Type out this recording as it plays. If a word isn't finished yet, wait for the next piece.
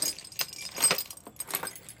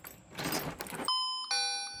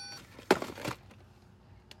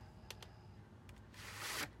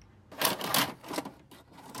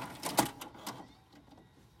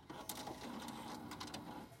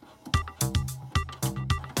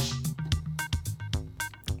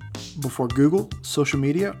Before Google, social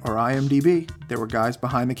media, or IMDb, there were guys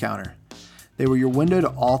behind the counter. They were your window to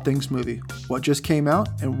all things movie, what just came out,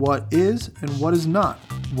 and what is not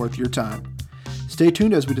worth your time. Stay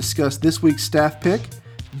tuned as we discuss this week's staff pick,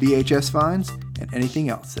 VHS finds, and anything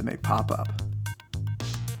else that may pop up.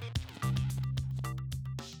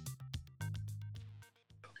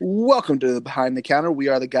 Welcome to Behind the Counter. We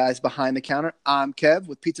are the guys behind the counter. I'm Kev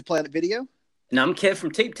with Pizza Planet Video. And I'm Kev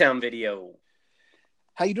from Tape Town Video.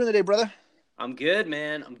 How you doing today, brother? I'm good,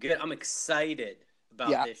 man. I'm good. I'm excited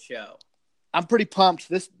about this show. I'm pretty pumped.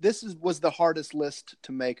 This was the hardest list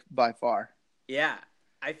to make by far. Yeah.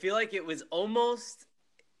 I feel like it was almost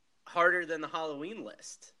harder than the Halloween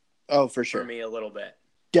list. Oh, for sure. For me a little bit.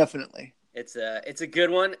 Definitely. It's a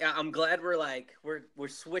good one. I'm glad we're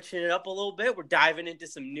switching it up a little bit. We're diving into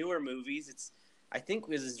some newer movies. I think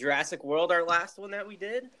was Jurassic World our last one that we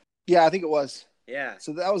did? Yeah, I think it was. Yeah.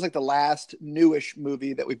 So that was like the last newish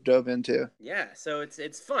movie that we've dove into. Yeah, so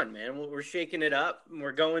it's fun, man. We're shaking it up.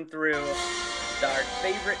 We're going through our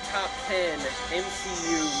favorite top 10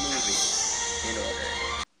 MCU movies in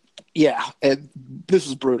order. Yeah, and this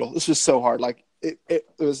was brutal. This was so hard. Like it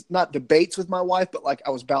was not debates with my wife, but like I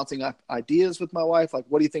was bouncing up ideas with my wife. Like,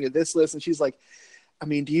 what do you think of this list? And she's like, I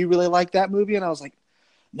mean, do you really like that movie? And I was like,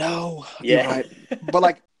 no. Yeah. You're right. But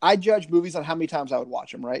like, I judge movies on how many times I would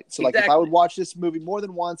watch them, right? So, like, exactly. If I would watch this movie more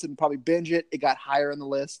than once and probably binge it, it got higher on the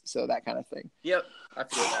list. So, that kind of thing. Yep, I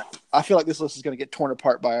feel that. I feel like this list is going to get torn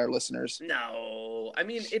apart by our listeners. No. I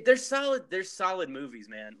mean, there's solid movies,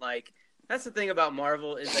 man. Like, that's the thing about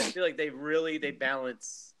Marvel is I feel like they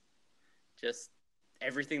balance just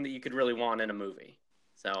everything that you could really want in a movie.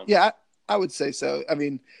 So yeah, I would say so. I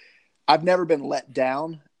mean, I've never been let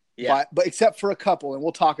down, but except for a couple, and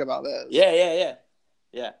we'll talk about those. Yeah.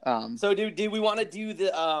 So do we want to do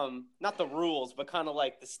the not the rules, but kind of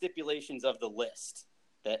like the stipulations of the list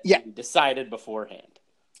that we decided beforehand?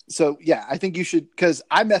 So yeah, I think you should, because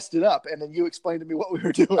I messed it up, and then you explained to me what we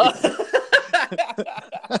were doing.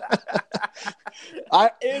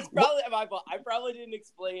 It's probably my fault. I probably didn't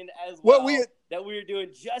explain as well that we were doing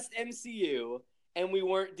just MCU and we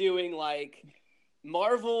weren't doing like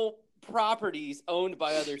Marvel properties owned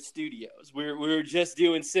by other studios. We were just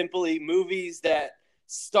doing simply movies that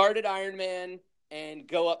started Iron Man and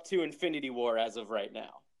go up to Infinity War as of right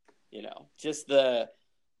now. You know, just the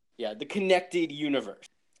connected universe.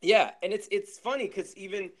 Yeah, and it's funny because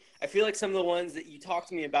even I feel like some of the ones that you talked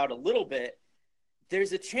to me about a little bit,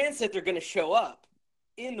 there's a chance that they're going to show up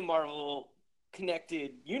in the Marvel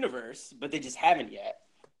connected universe, but they just haven't yet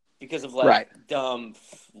because of dumb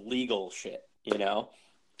legal shit, you know?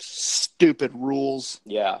 Stupid rules.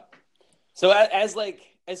 Yeah. So as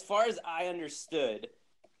far as I understood,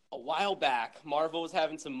 a while back, Marvel was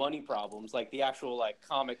having some money problems, like the actual like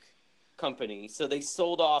comic company. So they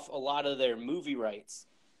sold off a lot of their movie rights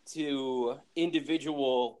to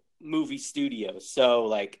individual movie studios. So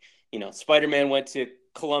like, you know, Spider-Man went to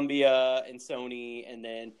Columbia and Sony, and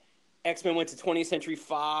then X-Men went to 20th Century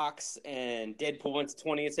Fox, and Deadpool went to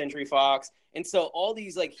 20th Century Fox. And so all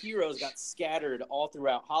these like heroes got scattered all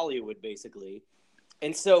throughout Hollywood, basically.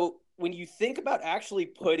 And so when you think about actually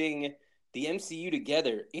putting the MCU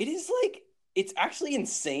together, it's actually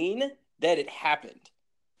insane that it happened,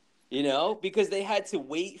 you know, because they had to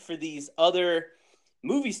wait for these other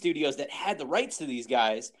movie studios that had the rights to these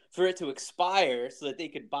guys for it to expire so that they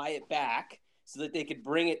could buy it back, so that they could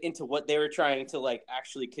bring it into what they were trying to like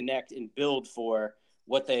actually connect and build for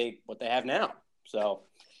what they have now. So,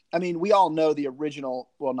 I mean, we all know the original,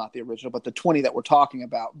 well, not the original, but the 20 that we're talking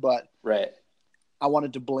about, but right. I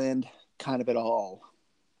wanted to blend kind of it all.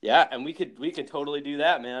 Yeah, and we could totally do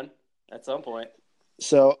that, man, at some point.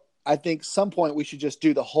 So I think some point we should just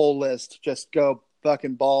do the whole list, just go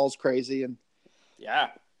fucking balls crazy. And yeah,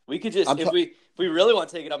 we could just, if we really want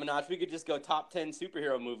to take it up a notch, we could just go top 10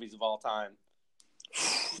 superhero movies of all time.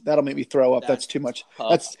 That'll make me throw up. That's too much.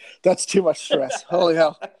 That's too much stress. Holy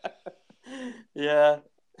hell. Yeah.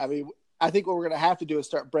 I mean, I think what we're going to have to do is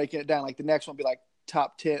start breaking it down. Like the next one will be like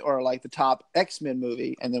top 10 or like the top X-Men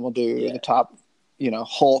movie. And then we'll do the top,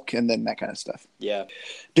 Hulk and then that kind of stuff. Yeah.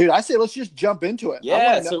 Dude, I say let's just jump into it.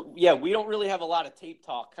 Yeah. We don't really have a lot of tape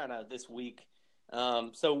talk kind of this week.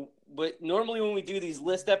 But normally when we do these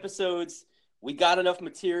list episodes, we got enough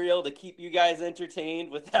material to keep you guys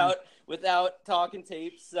entertained without talking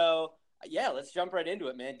tapes. So yeah, let's jump right into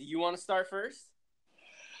it, man. Do you want to start first?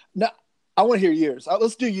 No, I want to hear yours.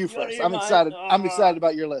 Let's do you first. I'm excited. I'm excited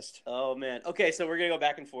about your list. Oh man. Okay, so we're gonna go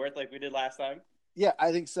back and forth like we did last time. Yeah,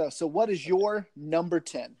 I think so. So what is your number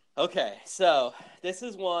 10? Okay, so this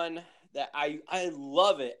is one that I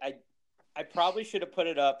love it. I probably should have put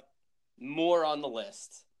it up more on the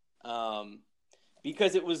list.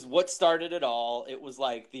 because it was what started it all. It was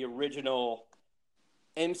like the original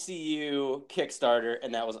MCU Kickstarter,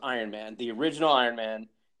 and that was Iron Man, the original Iron Man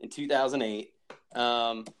in 2008.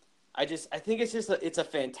 I think it's a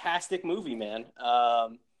fantastic movie, man.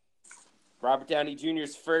 Robert Downey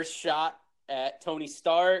Jr.'s first shot at Tony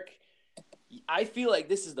Stark. I feel like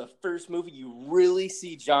this is the first movie you really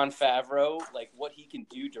see Jon Favreau, like what he can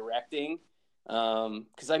do directing.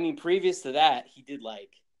 Because I mean, previous to that, he did like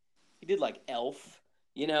Elf,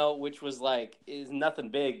 which was like is nothing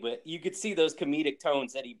big, but you could see those comedic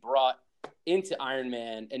tones that he brought into Iron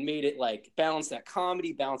Man and made it like balance that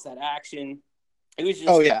comedy, balance that action. It was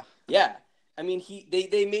just yeah. I mean,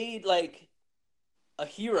 they made like a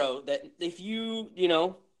hero that if you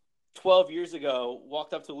 12 years ago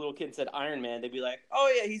walked up to a little kid and said Iron Man, they'd be like,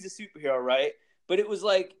 oh yeah, he's a superhero, right? But it was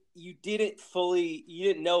like you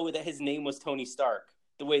didn't know that his name was Tony Stark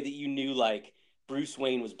the way that you knew like Bruce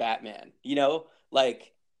Wayne was Batman.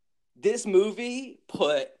 Like this movie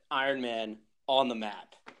put Iron Man on the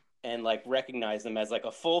map and like recognized him as like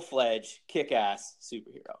a full-fledged kick-ass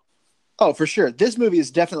superhero. Oh, for sure. This movie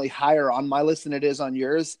is definitely higher on my list than it is on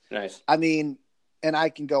yours. Nice. I mean, and I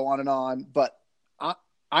can go on and on, but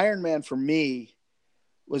Iron Man for me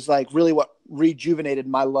was like really what rejuvenated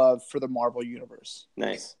my love for the Marvel Universe.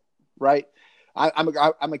 Nice. Right?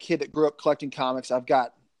 I'm a kid that grew up collecting comics. I've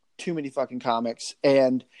got too many fucking comics,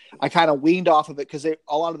 and I kind of weaned off of it because a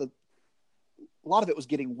lot of it was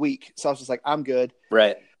getting weak. So I was just like, I'm good.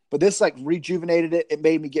 Right. But this like rejuvenated it. It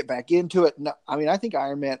made me get back into it. No, I mean, I think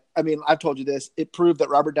Iron Man. I mean, I've told you this. It proved that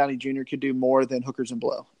Robert Downey Jr. could do more than hookers and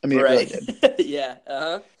blow. I mean, right. It really did.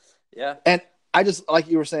 Yeah. Yeah. And I just like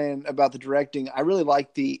you were saying about the directing. I really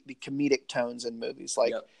like the comedic tones in movies.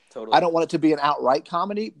 Like, yep, totally. I don't want it to be an outright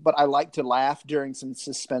comedy, but I like to laugh during some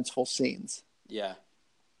suspenseful scenes. Yeah.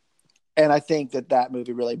 And I think that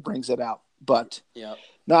movie really brings it out. But yeah.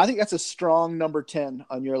 No, I think that's a strong number 10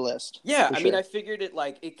 on your list. Yeah, I mean, I figured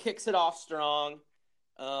it kicks it off strong.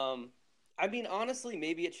 I mean, honestly,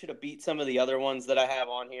 maybe it should have beat some of the other ones that I have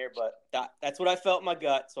on here, but that's what I felt in my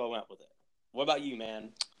gut, so I went with it. What about you,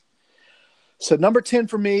 man? So number 10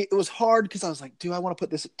 for me, it was hard because I was like, do I want to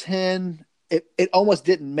put this at 10? It almost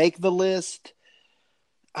didn't make the list.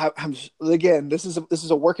 Again, this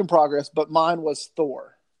is a work in progress, but mine was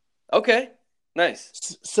Thor. Okay.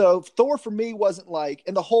 Nice. So Thor for me wasn't like,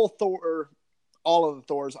 and the whole Thor, all of the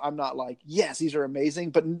Thors, I'm not like, yes, these are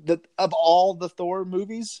amazing. But of all the Thor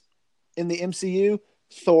movies in the MCU,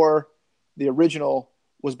 Thor, the original,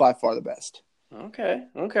 was by far the best. Okay.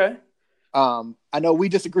 I know we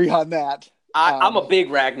disagree on that. I'm a big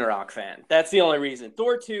Ragnarok fan. That's the only reason.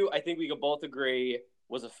 Thor 2, I think we could both agree,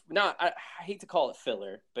 was I hate to call it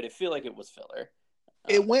filler, but it feel like it was filler.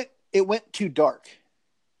 It went too dark.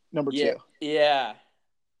 Number 2. Yeah.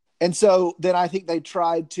 And so then I think they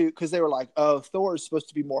tried to, because they were like, oh, Thor is supposed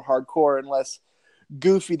to be more hardcore and less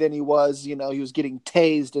goofy than he was. He was getting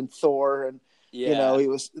tased in Thor and, he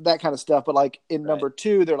was that kind of stuff. But like in number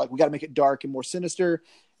 2, they're like, we got to make it dark and more sinister.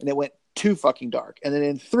 And it went too fucking dark. And then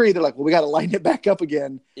in 3, they're like, well, we got to lighten it back up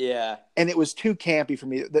again. Yeah. And it was too campy for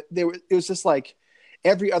me. It was just like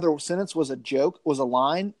every other sentence was a joke, was a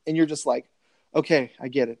line. And you're just like, okay, I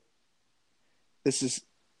get it. This is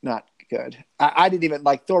not good. I didn't even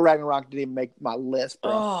like Thor Ragnarok didn't even make my list,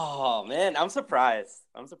 bro. Oh man, I'm surprised.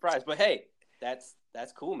 But hey, that's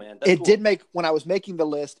cool, man. Did make, when I was making the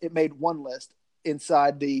list, it made one list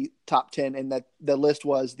inside the top 10, and that the list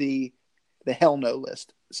was the hell no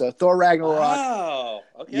list. So Thor Ragnarok. Oh,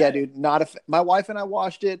 okay. Yeah, dude, my wife and I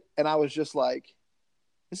watched it, and I was just like,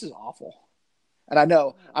 this is awful. And I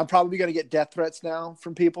know I'm probably going to get death threats now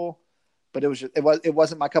from people, but it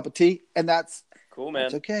wasn't my cup of tea, and that's cool, man.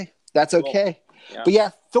 That's okay. That's okay. Cool. Yeah. But yeah,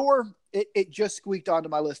 Thor, it just squeaked onto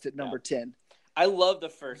my list at number 10. I love the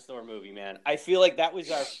first Thor movie, man. I feel like that was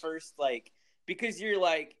our first, because you're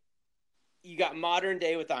like, you got modern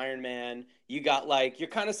day with Iron Man. You got you're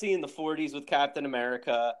kind of seeing the 40s with Captain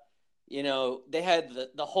America. They had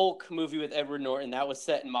the Hulk movie with Edward Norton. That was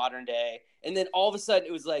set in modern day. And then all of a sudden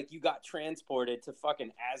it was like you got transported to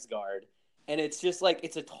fucking Asgard. And it's just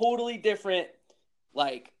it's a totally different,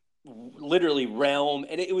 literally realm,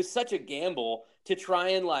 and it was such a gamble to try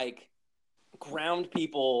and ground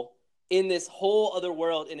people in this whole other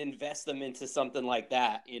world and invest them into something like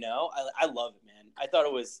that. I love it, man. I thought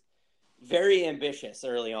it was very ambitious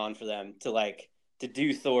early on for them to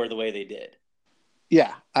do Thor the way they did.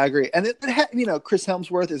 Yeah, I agree. And it had, Chris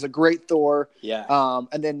Hemsworth is a great Thor. Yeah.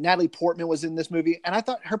 And then Natalie Portman was in this movie, and I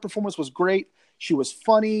thought her performance was great. She was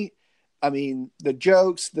funny. I mean, the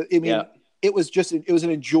jokes. It was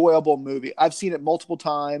an enjoyable movie. I've seen it multiple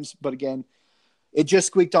times, but again, It just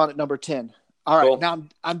squeaked on at number 10. All right, Cool. now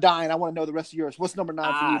I'm dying. I want to know the rest of yours. What's number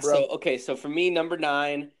 9 for you, bro? So for me, number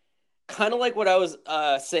 9, kind of like what I was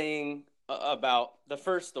saying about the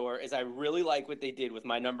first Thor, is I really like what they did with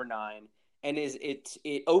my number 9, and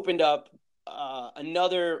it opened up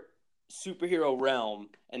another superhero realm,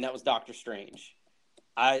 and that was Doctor Strange.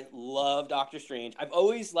 I love Doctor Strange. I've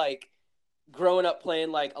always growing up playing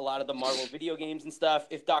a lot of the Marvel video games and stuff.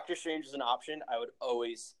 If Doctor Strange was an option, I would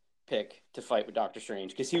always pick to fight with Doctor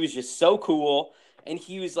Strange because he was just so cool, and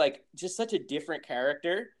he was just such a different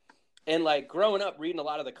character. And growing up reading a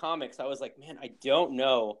lot of the comics, I was like, man, I don't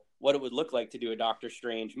know what it would look like to do a Doctor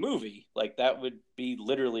Strange movie. That would be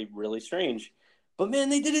literally really strange. But man,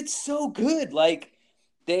 they did it so good.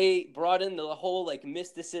 They brought in the whole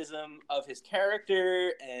mysticism of his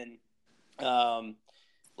character, and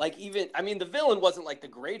even, I mean, the villain wasn't the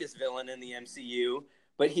greatest villain in the MCU,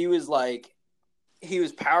 but he was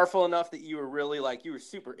powerful enough that you were really you were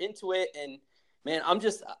super into it. And man,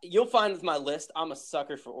 you'll find with my list, I'm a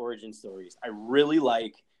sucker for origin stories. I really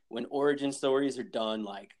like when origin stories are done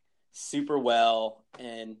super well.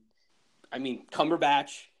 And I mean,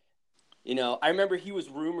 Cumberbatch, I remember he was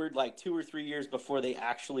rumored 2 or 3 years before they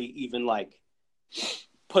actually even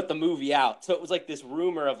put the movie out. So it was this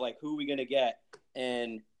rumor of who are we going to get?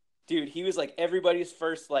 And dude, he was everybody's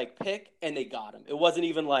first pick, and they got him. It wasn't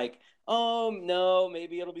even oh no,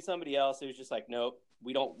 maybe it'll be somebody else. It was just nope,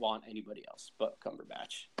 we don't want anybody else but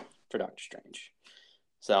Cumberbatch for Doctor Strange.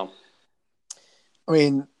 So, I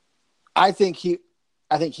mean, I think he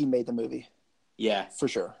made the movie. Yeah, for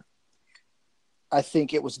sure. I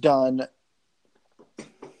think it was done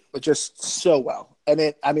just so well.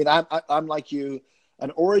 And I'm like you,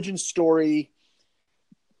 an origin story,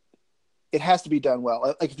 it has to be done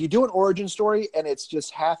well. If you do an origin story and it's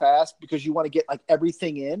just half-assed because you want to get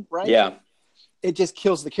everything in, right? Yeah. It just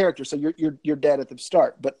kills the character. So you're dead at the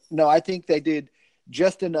start. But no, I think they did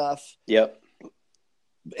just enough. Yep.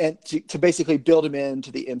 And to basically build him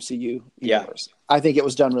into the MCU universe. Yeah. I think it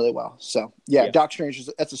was done really well. So yeah. Doctor Strange,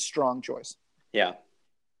 that's a strong choice. Yeah,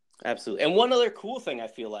 absolutely. And one other cool thing I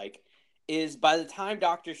feel is by the time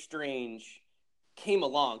Doctor Strange came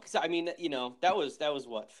along, because I mean, that was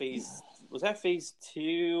what was that phase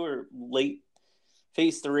 2 or late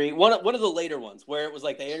phase 3? One of the later ones where it was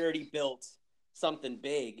they had already built something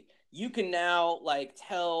big. You can now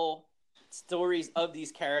tell stories of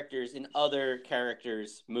these characters in other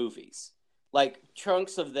characters' movies.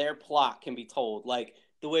 Chunks of their plot can be told,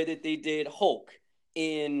 the way that they did Hulk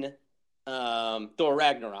in Thor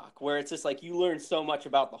Ragnarok, where it's just you learn so much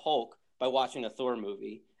about the Hulk by watching a Thor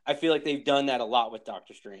movie. I feel they've done that a lot with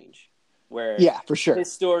Doctor Strange, where for sure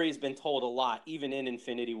his story has been told a lot, even in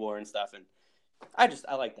Infinity War and stuff. And I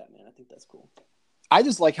like that, man. I think that's cool. I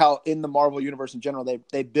just like how in the Marvel universe in general,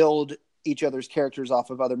 they build each other's characters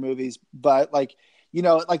off of other movies, but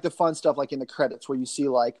the fun stuff in the credits where you see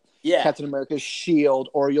Captain America's shield,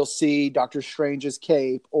 or you'll see Doctor Strange's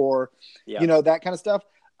cape, or that kind of stuff.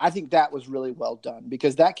 I think that was really well done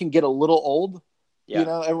because that can get a little old. Yeah.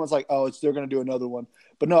 Everyone's they're going to do another one,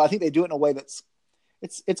 but no, I think they do it in a way that's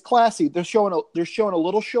it's classy. They're showing a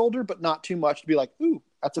little shoulder, but not too much to be ooh,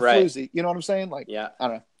 that's a floozy. You know what I'm saying? Yeah, I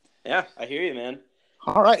don't know. Yeah, I hear you, man.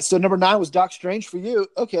 All right, so number 9 was Doctor Strange for you.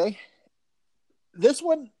 Okay, this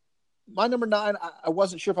one, my number 9, I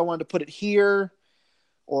wasn't sure if I wanted to put it here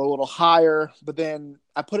or a little higher, but then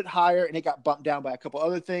I put it higher and it got bumped down by a couple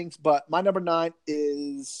other things. But my number 9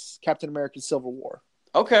 is Captain America: Civil War.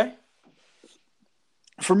 Okay.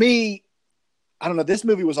 For me, I don't know. This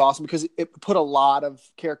movie was awesome because it put a lot of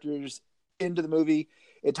characters into the movie.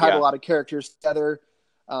 It tied a lot of characters together.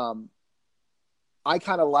 I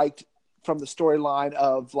kind of liked from the storyline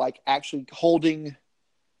of actually holding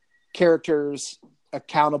characters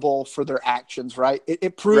accountable for their actions, right?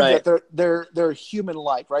 It proved that they're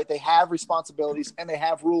human-like, right? They have responsibilities and they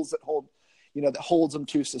have rules that holds them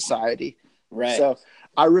to society. Right. So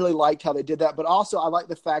I really liked how they did that, but also I like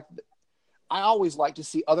the fact that I always like to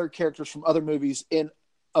see other characters from other movies in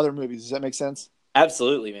other movies. Does that make sense?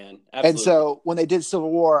 Absolutely, man. Absolutely. And so when they did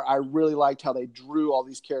Civil War, I really liked how they drew all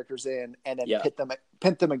these characters in and then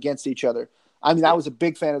pit them against each other. I mean, I was a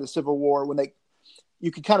big fan of the Civil War when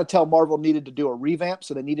you could kind of tell Marvel needed to do a revamp,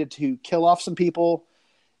 so they needed to kill off some people.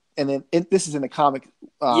 And then this is in the comic.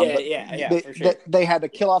 For sure. They had to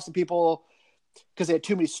kill off some people because they had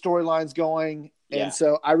too many storylines going. And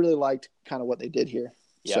so I really liked kind of what they did here.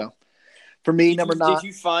 Yeah. So for me, number 9. Did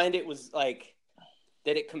you find it was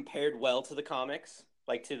that it compared well to the comics,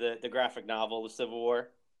 to the graphic novel, The Civil War?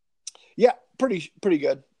 Yeah, pretty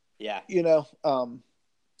good. Yeah.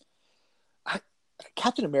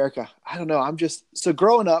 Captain America, I don't know. I'm just so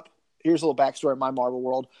growing up here's a little backstory in my Marvel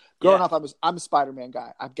world. Growing up, I'm a Spider-Man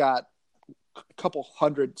guy. I've got a couple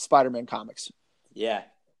hundred Spider-Man comics. Yeah.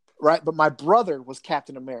 Right, but my brother was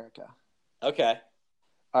Captain America. Okay.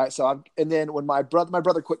 All right, so and then when my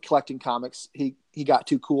brother quit collecting comics, he got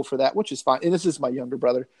too cool for that, which is fine. And this is my younger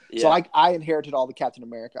brother, so I inherited all the Captain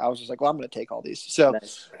America. I was just like, well, I'm going to take all these. So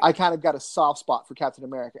nice. I kind of got a soft spot for Captain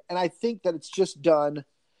America, and I think that it's just done.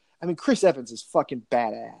 I mean, Chris Evans is fucking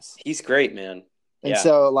badass. He's great, man. And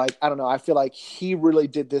so, like, I don't know. I feel like he really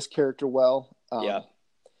did this character well.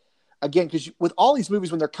 Again, because with all these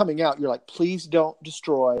movies when they're coming out, you're like, please don't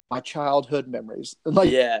destroy my childhood memories. And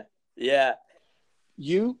like, yeah.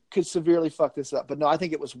 You could severely fuck this up, but no, I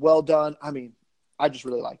think it was well done. I mean, I just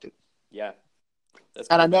really liked it. Yeah.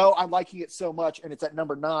 And I know I'm liking it so much, and it's at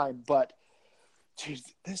number 9, but geez,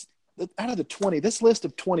 out of the 20, this list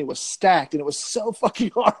of 20 was stacked, and it was so fucking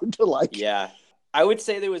hard to like. Yeah. I would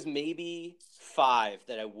say there was maybe 5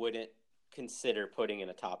 that I wouldn't consider putting in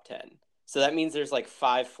a top 10. So that means there's like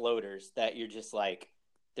 5 floaters that you're just like,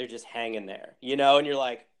 they're just hanging there, you know? And you're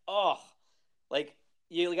like, oh, like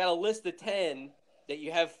you got a list of 10 that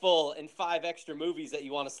you have full and 5 extra movies that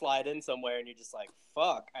you want to slide in somewhere. And you're just like,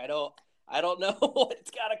 fuck, I don't know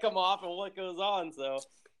what's got to come off and what goes on. So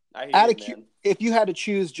I hear you, man. If you had to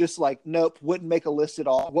choose just like, nope, wouldn't make a list at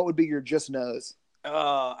all, what would be your just no's?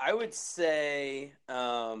 I would say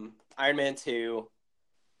Iron Man 2.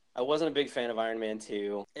 I wasn't a big fan of Iron Man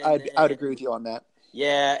 2. I would agree with you on that.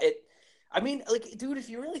 Yeah, I mean, like, dude, if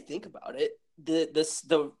you really think about it,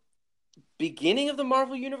 the beginning of the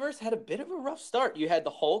Marvel Universe had a bit of a rough start. You had the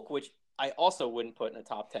Hulk, which I also wouldn't put in a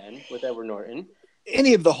top 10 with Edward Norton.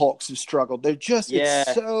 Any of the Hulks have struggled. They're just he's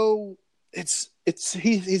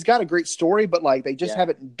got a great story, but like they just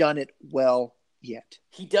haven't done it well yet.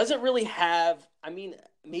 He doesn't really have. I mean,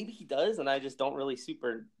 maybe he does, and I just don't really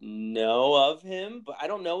super know of him. But I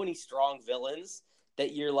don't know any strong villains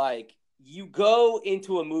that you're like, you go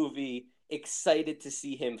into a movie excited to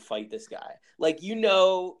see him fight this guy. Like, you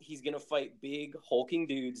know he's going to fight big, hulking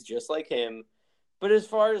dudes just like him. But as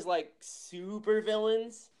far as, like, super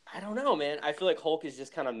villains, I don't know, man. I feel like Hulk is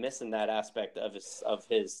just kind of missing that aspect of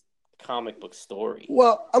his comic book story.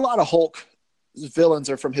 Well, a lot of Hulk villains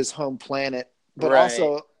are from his home planet. But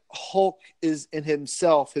also Hulk is in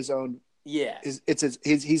himself his own. Yeah, he's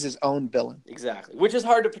his own villain. Exactly, which is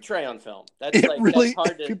hard to portray on film. That's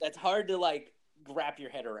that's hard to like wrap your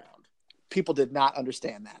head around. People did not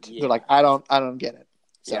understand that. Yeah. They're like, I don't get it.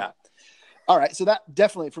 So, yeah. All right, so that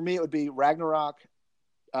definitely for me it would be Ragnarok,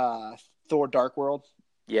 Thor: Dark World.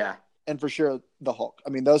 Yeah, and for sure the Hulk. I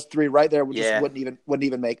mean, those 3 right there wouldn't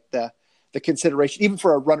even make the consideration even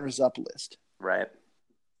for a runners up list. Right.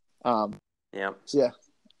 Yeah. So yeah.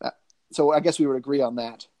 So I guess we would agree on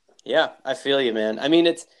that. Yeah, I feel you, man. I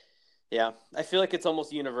mean, I feel like it's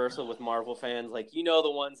almost universal with Marvel fans. Like, you know,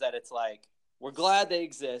 the ones that it's like, we're glad they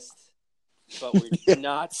exist, but we're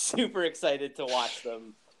not super excited to watch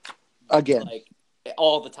them again, like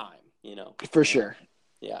all the time, you know. For sure.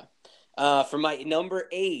 Yeah. For my number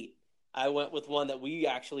 8, I went with one that we've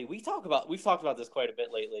talked about this quite a bit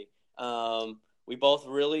lately. We both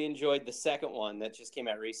really enjoyed the second one that just came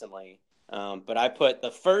out recently. But I put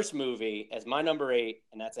the first movie as my number 8,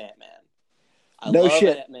 and that's Ant-Man. I love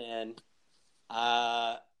Ant-Man.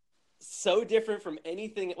 So different from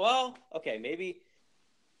anything. Well, okay, maybe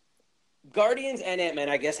Guardians and Ant-Man,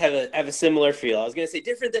 I guess, have a similar feel. I was gonna say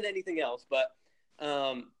different than anything else, but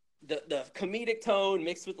the comedic tone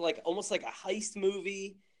mixed with like almost like a heist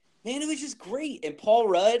movie, man, it was just great. And Paul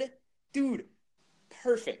Rudd, dude,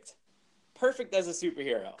 perfect as a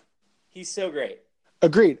superhero. He's so great.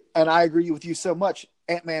 Agreed. And I agree with you so much.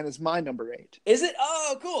 Ant-Man is my number 8. Is it?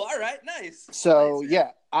 Oh, cool. All right. Nice. So, nice.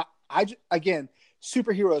 Yeah. I again,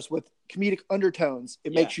 superheroes with comedic undertones.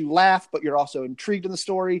 It makes you laugh, but you're also intrigued in the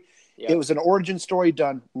story. Yep. It was an origin story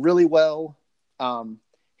done really well.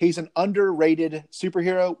 He's an underrated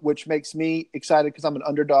superhero, which makes me excited because I'm an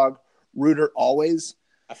underdog rooter always.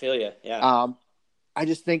 I feel you. Yeah. I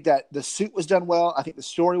just think that the suit was done well. I think the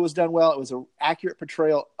story was done well. It was an accurate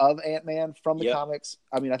portrayal of Ant-Man from the comics.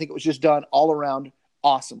 I mean, I think it was just done all around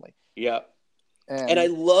awesomely. Yeah. And I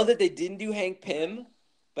love that they didn't do Hank Pym,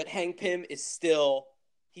 but Hank Pym is still,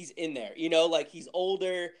 he's in there. You know, like he's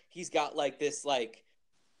older. He's got like this like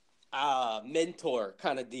mentor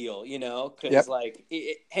kind of deal, you know? Because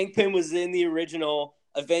Hank Pym was in the original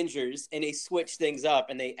Avengers, and they switched things up,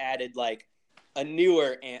 and they added like a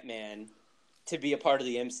newer Ant-Man to be a part of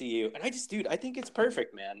the MCU. And I think it's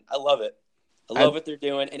perfect, man. I love it. I love what they're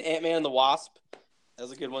doing. And Ant-Man and the Wasp, that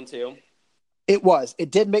was a good one too. It was.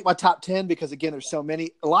 It didn't make my top 10 because, again, there's so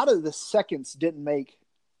many. A lot of the seconds didn't make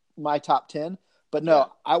my top 10, But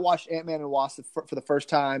no, I watched Ant-Man and Wasp for the first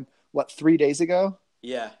time, 3 days ago?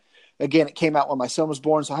 Yeah. Again, it came out when my son was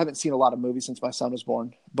born, so I haven't seen a lot of movies since my son was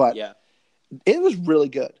born. But yeah, it was really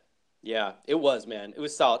good. Yeah, it was, man. It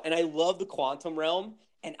was solid. And I love the quantum realm.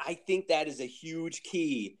 And I think that is a huge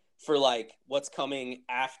key for like what's coming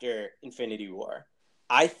after Infinity War.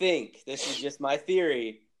 I think, this is just my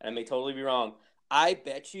theory, and I may totally be wrong. I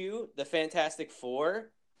bet you the Fantastic Four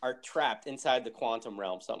are trapped inside the quantum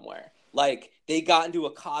realm somewhere. Like, they got into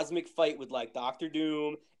a cosmic fight with like Doctor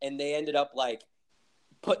Doom, and they ended up like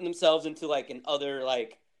putting themselves into like an other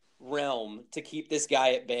like realm to keep this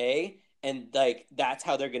guy at bay. And like that's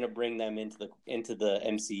how they're gonna bring them into the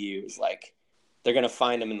MCU. Is like they're gonna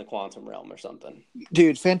find them in the quantum realm or something.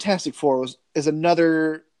 Dude, Fantastic Four is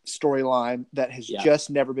another storyline that has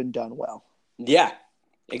just never been done well. Yeah,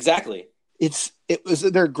 exactly.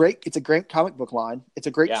 They're great. It's a great comic book line. It's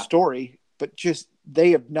a great story, but just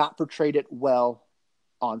they have not portrayed it well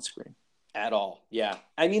on screen at all. Yeah,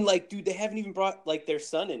 I mean, like, dude, they haven't even brought like their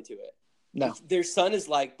son into it. No, their son is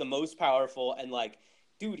like the most powerful and like.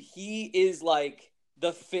 Dude, he is like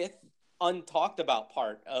the fifth untalked about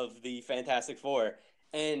part of the Fantastic Four.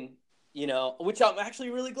 And, you know, which I'm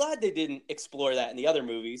actually really glad they didn't explore that in the other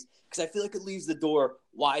movies because I feel like it leaves the door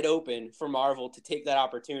wide open for Marvel to take that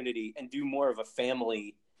opportunity and do more of a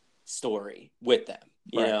family story with them,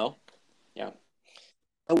 you know? Yeah.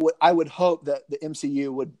 I would hope that the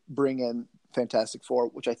MCU would bring in Fantastic Four,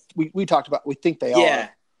 which we talked about. We think they are.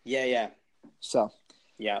 Yeah. So.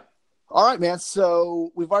 Yeah. All right, man.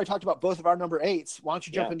 So we've already talked about both of our number 8s. Why don't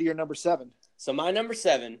you jump into your number 7? So my number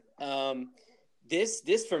 7,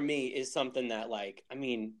 this for me is something that, like, I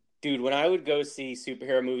mean, dude, when I would go see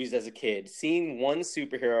superhero movies as a kid, seeing one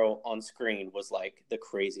superhero on screen was like the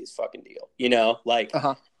craziest fucking deal. You know, like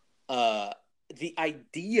the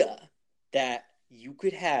idea that you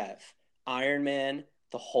could have Iron Man,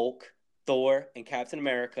 the Hulk, Thor, and Captain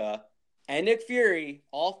America and Nick Fury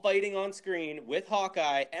all fighting on screen with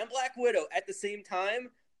Hawkeye and Black Widow at the same time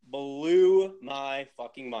blew my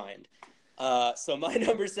fucking mind. So my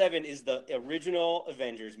number 7 is the original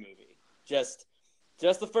Avengers movie. Just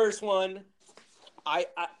the first one. I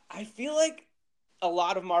feel like a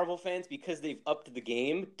lot of Marvel fans, because they've upped the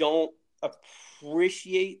game, don't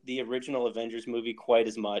appreciate the original Avengers movie quite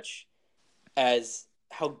as much as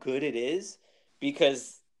how good it is,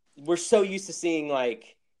 because we're so used to seeing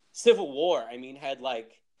like Civil War, I mean, had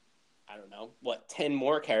like, I don't know, 10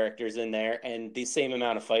 more characters in there and the same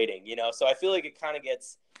amount of fighting, you know? So I feel like it kind of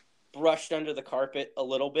gets brushed under the carpet a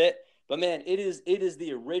little bit. But man, it is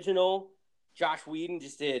the original. Josh Whedon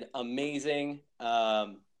just did amazing.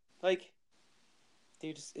 Like,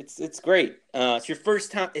 dude, it's great. It's your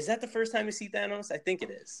first time. Is that the first time you see Thanos? I think it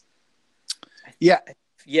is. Yeah.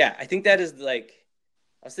 I think that is like,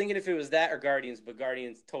 I was thinking if it was that or Guardians, but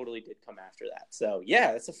Guardians totally did come after that. So,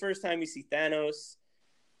 yeah, that's the first time you see Thanos.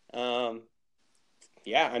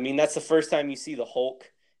 Yeah, I mean, that's the first time you see the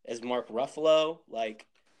Hulk as Mark Ruffalo. Like,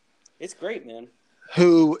 it's great, man.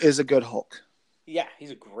 Who is a good Hulk? Yeah,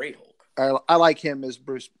 he's a great Hulk. I like him as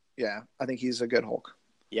Bruce. Yeah, I think he's a good Hulk.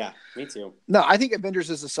 Yeah, me too. No, I think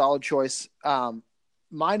Avengers is a solid choice.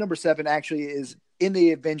 My number 7 actually is in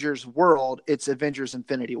the Avengers world. It's Avengers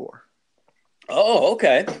Infinity War. Oh,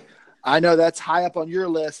 okay. I know that's high up on your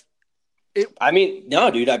list. I mean,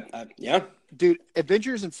 no, dude. Yeah. Dude,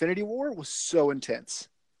 Avengers Infinity War was so intense.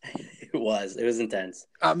 It was intense.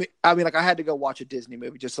 I mean, like I had to go watch a Disney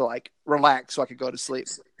movie just to like relax so I could go to sleep.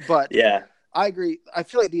 But yeah, I agree. I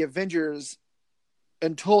feel like the Avengers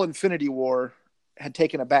until Infinity War had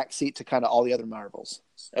taken a back seat to kind of all the other Marvels.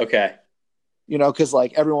 Okay. You know, because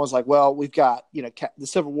like everyone was like, well, we've got, you know, the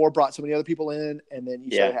Civil War brought so many other people in, and then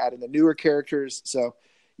you started adding the newer characters. So,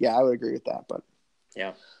 yeah, I would agree with that. But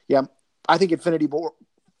yeah, I think Infinity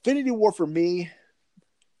War for me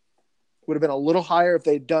would have been a little higher if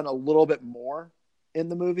they'd done a little bit more in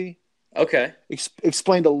the movie. Okay,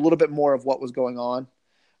 explained a little bit more of what was going on.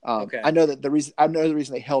 Okay, I know the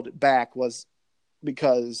reason they held it back was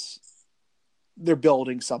because they're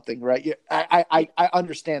building something, right? I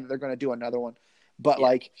understand that they're going to do another one, but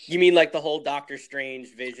like, you mean like the whole Doctor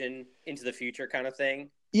Strange vision into the future kind of thing?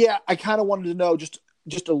 Yeah, I kind of wanted to know just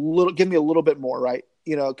a little, give me a little bit more, right?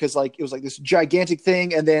 You know, because like it was like this gigantic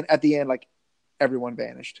thing, and then at the end, like everyone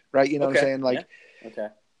vanished, right? You know what I'm saying? Like, okay.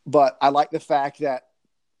 But I like the fact that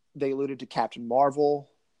they alluded to Captain Marvel,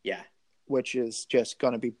 which is just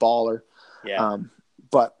going to be baller. Yeah.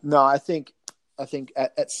 But no, I think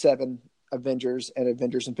at 7. Avengers and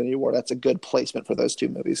Avengers Infinity War, that's a good placement for those two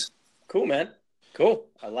movies. Cool, man. Cool.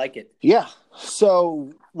 I like it. Yeah.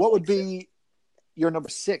 So what would be your number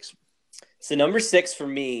 6? So number 6 for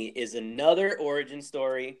me is another origin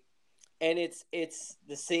story, and it's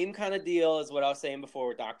the same kind of deal as what I was saying before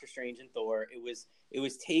with Doctor Strange and Thor. It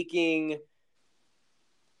was taking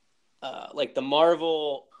like the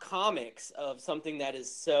Marvel comics of something that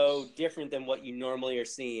is so different than what you normally are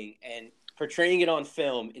seeing, and portraying it on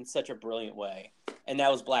film in such a brilliant way. And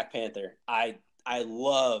that was Black Panther. I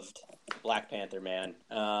loved Black Panther, man.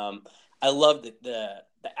 I loved the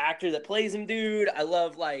actor that plays him, dude. I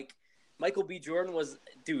love like Michael B. Jordan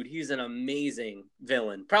he's an amazing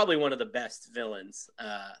villain. Probably one of the best villains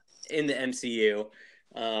in the MCU.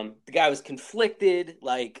 The guy was conflicted.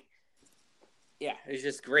 Like, yeah, it was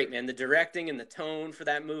just great, man. The directing and the tone for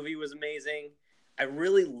that movie was amazing. I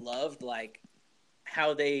really loved like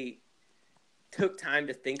how they took time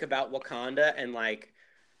to think about Wakanda and like,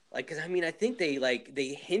 cause I mean, I think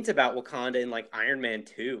they hint about Wakanda in like Iron Man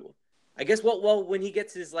 2. I guess when he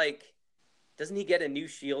gets his like, doesn't he get a new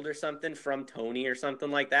shield or something from Tony or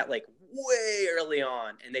something like that? Like way early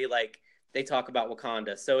on. And they talk about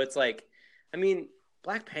Wakanda. So it's like, I mean,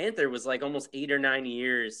 Black Panther was like almost 8 or 9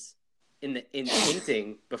 years in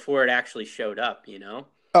hinting before it actually showed up, you know?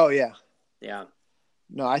 Oh yeah. Yeah.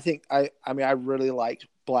 No, I think I mean I really liked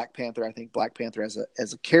Black Panther. I think Black Panther as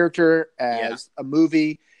a character, as a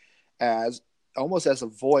movie, as almost as a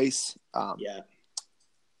voice,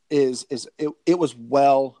 it was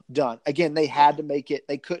well done. Again, they had to make it.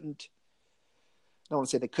 They couldn't. I don't want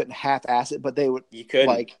to say they couldn't half-ass it, but they would. You could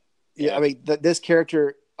like. Yeah. I mean, this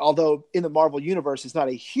character, although in the Marvel universe, is not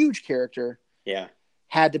a huge character. Yeah.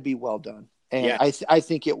 Had to be well done, and I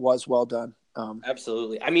think it was well done.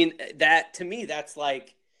 Absolutely. I mean, that to me, that's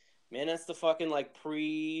like, man, that's the fucking like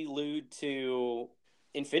prelude to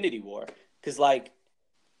Infinity War, because like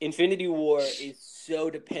Infinity War is so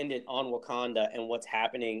dependent on Wakanda and what's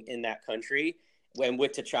happening in that country, and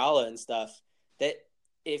with T'Challa and stuff, that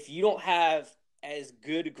if you don't have as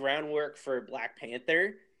good groundwork for Black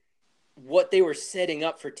Panther, what they were setting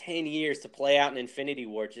up for 10 years to play out in Infinity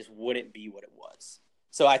War just wouldn't be what it was.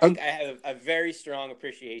 So I think I have a very strong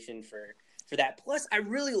appreciation for that. Plus, I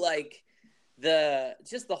really like the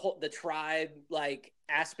tribe like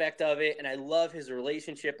aspect of it, and I love his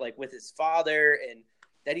relationship like with his father, and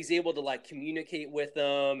that he's able to like communicate with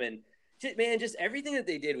them, and just everything that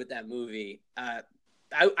they did with that movie.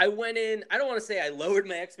 I went in. I don't want to say I lowered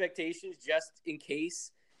my expectations just in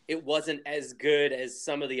case it wasn't as good as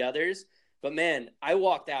some of the others, but man, I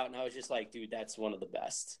walked out and I was just like, dude, that's one of the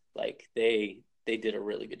best. Like they did a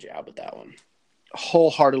really good job with that one.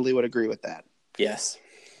 Wholeheartedly would agree with that. Yes.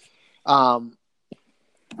 So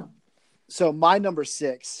my number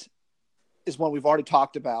 6 is one we've already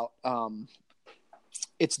talked about.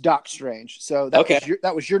 It's Doc Strange. So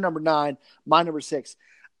that was your number 9. My number 6.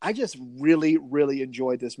 I just really, really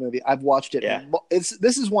enjoyed this movie. I've watched it. Yeah.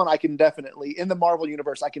 This is one I can definitely, in the Marvel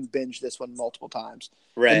universe, I can binge this one multiple times,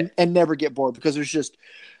 right, and never get bored, because there's just,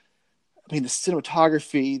 I mean, the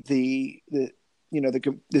cinematography, the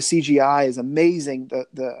CGI is amazing.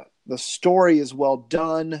 The story is well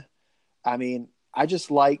done. I mean, I just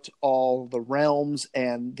liked all the realms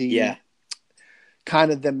and the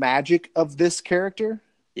kind of the magic of this character.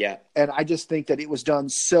 Yeah. And I just think that it was done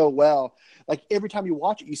so well. Like every time you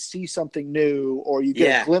watch it, you see something new, or you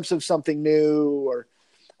get a glimpse of something new, or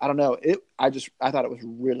I don't know. I thought it was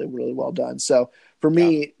really, really well done. So for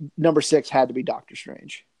me, number 6 had to be Doctor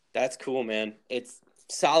Strange. That's cool, man. It's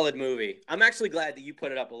solid movie. I'm actually glad that you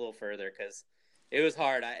put it up a little further, because it was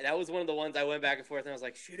hard. That was one of the ones I went back and forth, and I was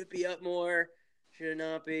like, should it be up more? Should it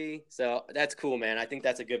not be? So that's cool, man. I think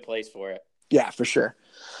that's a good place for it. Yeah, for sure.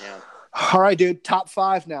 Yeah. All right, dude. Top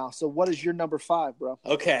 5 now. So what is your number 5, bro?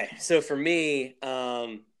 Okay. So for me,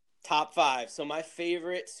 top 5. So my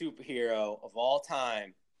favorite superhero of all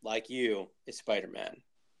time, like you, is Spider-Man.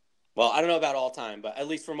 Well, I don't know about all time, but at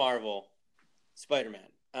least for Marvel, Spider-Man.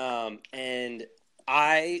 And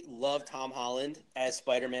I love Tom Holland as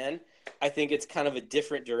Spider-Man. I think it's kind of a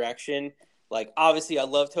different direction. Like, obviously, I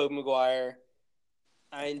love Tobey Maguire.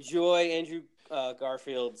 I enjoy Andrew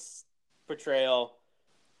Garfield's portrayal.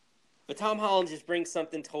 But Tom Holland just brings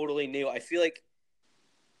something totally new. I feel like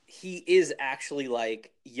he is actually,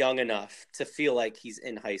 like, young enough to feel like he's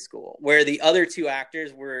in high school, where the other two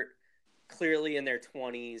actors were clearly in their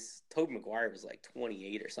 20s. Tobey Maguire was, like,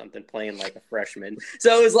 28 or something, playing like a freshman.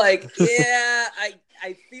 So it was like, yeah,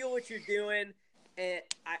 I feel what you're doing. And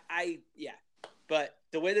yeah. But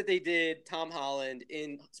the way that they did Tom Holland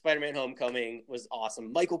in Spider-Man Homecoming was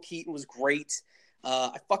awesome. Michael Keaton was great.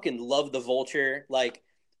 I fucking love the Vulture. Like,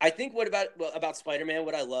 I think about Spider-Man,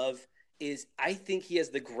 what I love is I think he has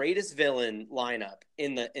the greatest villain lineup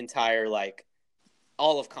in the entire, like,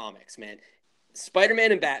 all of comics, man.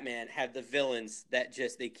 Spider-Man and Batman have the villains that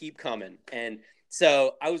they keep coming. And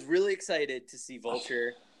so I was really excited to see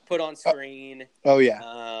Vulture put on screen. Oh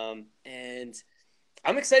yeah. And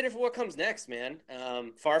I'm excited for what comes next, man.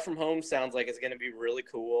 Far From Home sounds like it's going to be really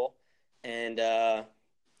cool. And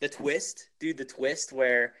the twist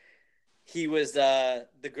where he was the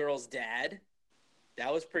girl's dad,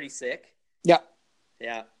 that was pretty sick. Yeah.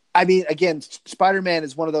 Yeah. I mean, again, Spider-Man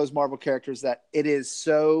is one of those Marvel characters that it is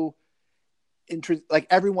so like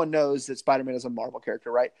everyone knows that Spider-Man is a Marvel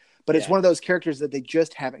character, right? But it's one of those characters that they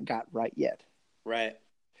just haven't got right yet. Right.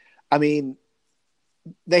 I mean,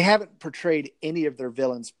 they haven't portrayed any of their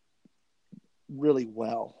villains really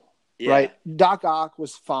well, right? Doc Ock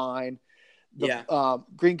was fine.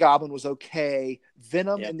 Green Goblin was okay.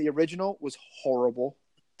 Venom in the original was horrible.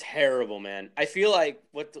 Terrible, man. I feel like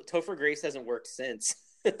Topher Grace hasn't worked since.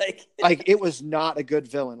 like it was not a good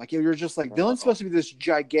villain. Like you're just like, villain's supposed to be this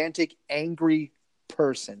gigantic, angry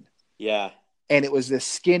person. Yeah. And it was this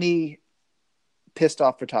skinny, pissed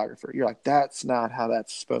off photographer. You're like, that's not how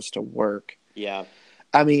that's supposed to work. Yeah.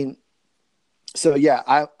 I mean, so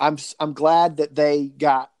yeah, I'm glad that they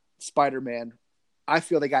got Spider-Man. I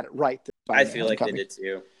feel they got it right. I feel like they did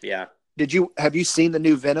too. Yeah. Have you seen the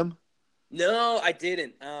new Venom? No, I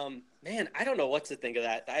didn't. Man, I don't know what to think of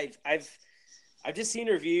that. I've just seen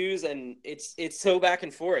reviews and it's so back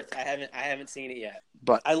and forth. I haven't seen it yet.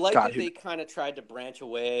 But I like that they kind of tried to branch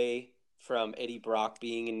away from Eddie Brock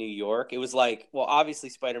being in New York. It was like, well, obviously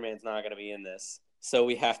Spider-Man's not going to be in this, so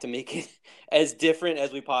we have to make it as different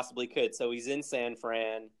as we possibly could. So he's in San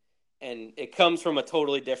Fran, and it comes from a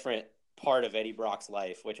totally different part of Eddie Brock's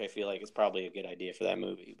life, which I feel like is probably a good idea for that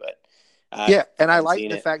movie. But yeah, and I like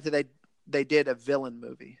the fact that they did a villain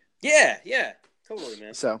movie. Yeah. Totally,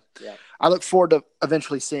 man. So yeah. I look forward to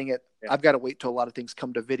eventually seeing it. Yeah. I've got to wait till a lot of things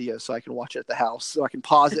come to video so I can watch it at the house, so I can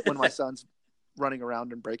pause it when my son's running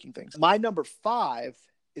around and breaking things. My number 5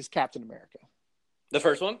 is Captain America. The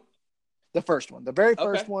first one? The first one. The very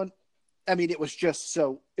first one. I mean, it was just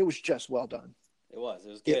well done. It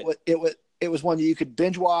was good. It was one that you could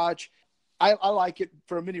binge watch. I like it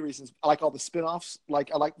for many reasons. I like all the spinoffs.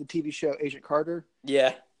 Like I like the TV show Agent Carter.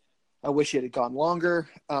 Yeah. I wish it had gone longer.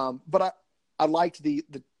 But I liked the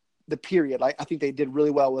period. I think they did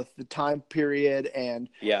really well with the time period and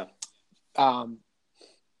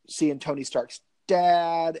seeing Tony Stark's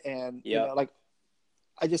dad and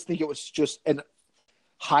I just think it was just an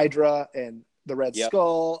Hydra and the Red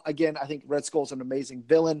Skull. Again, I think Red Skull's an amazing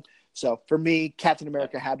villain. So for me, Captain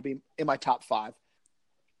America had to be in my top 5.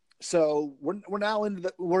 So we're now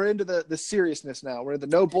into the seriousness now. We're in the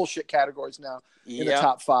no bullshit categories now in the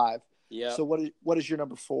top 5. Yeah. So what is your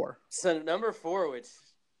number 4? So number 4, which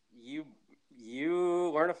you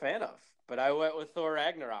weren't a fan of, but I went with Thor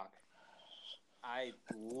Ragnarok. I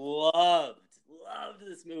loved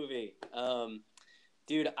this movie.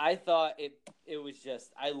 Dude, I thought it was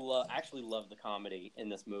just actually loved the comedy in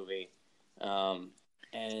this movie.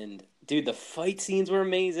 And dude, the fight scenes were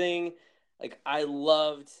amazing. Like I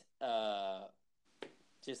loved the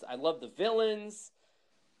villains.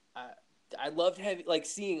 I loved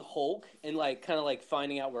seeing Hulk and kind of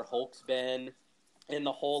finding out where Hulk's been and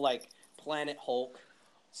the whole Planet Hulk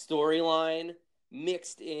storyline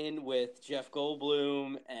mixed in with Jeff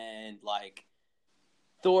Goldblum and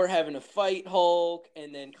Thor having to fight Hulk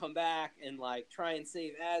and then come back and try and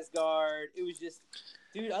save Asgard. It was just,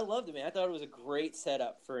 dude, I loved it, man. I thought it was a great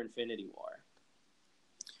setup for Infinity War.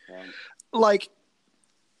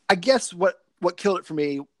 I guess what killed it for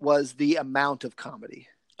me was the amount of comedy.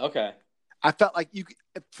 Okay. I felt like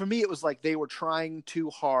for me, it was like they were trying too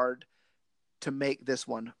hard to make this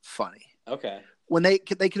one funny. Okay. When they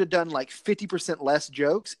could have done 50% less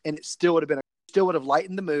jokes and it still would have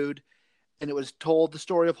lightened the mood, and it would have told the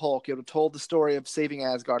story of Hulk. It would have told the story of saving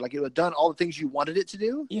Asgard. It would have done all the things you wanted it to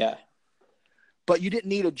do. Yeah. But you didn't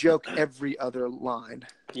need a joke every other line.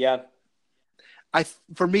 Yeah.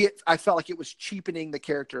 For me, I felt like it was cheapening the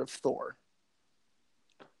character of Thor.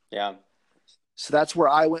 Yeah. So that's where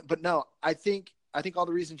I went. But no, I think all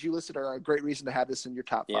the reasons you listed are a great reason to have this in your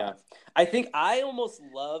top 5. Yeah. I think I almost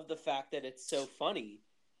love the fact that it's so funny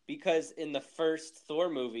because in the first Thor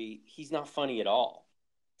movie, he's not funny at all.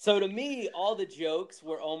 So to me, all the jokes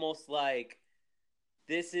were almost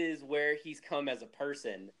this is where he's come as a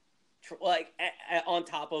person, on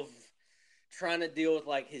top of trying to deal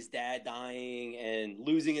with his dad dying and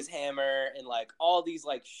losing his hammer and all these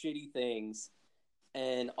shitty things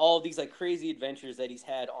and all these crazy adventures that he's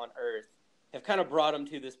had on Earth have kind of brought him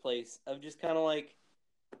to this place of just kind of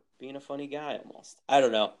being a funny guy almost. I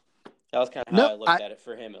don't know. That was kind of how I looked at it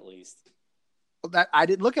for him, at least. I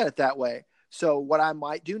didn't look at it that way. So what I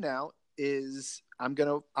might do now is I'm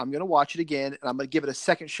gonna watch it again, and I'm gonna give it a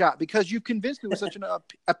second shot because you've convinced me with such an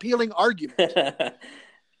appealing argument.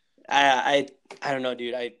 I don't know,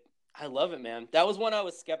 dude. I love it, man. That was one I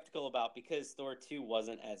was skeptical about because Thor 2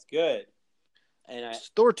 wasn't as good. And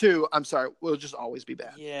Thor 2, I'm sorry, will just always be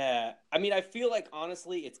bad. Yeah. I mean, I feel like,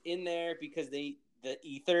 honestly, it's in there because the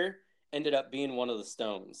ether ended up being one of the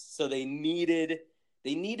stones. So they needed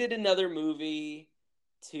another movie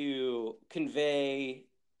to convey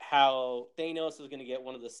how Thanos was going to get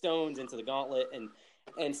one of the stones into the gauntlet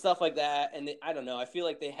and stuff like that. And I don't know. I feel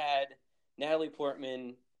like they had Natalie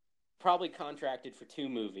Portman probably contracted for 2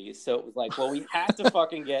 movies. So it was like, well, we have to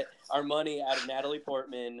fucking get our money out of Natalie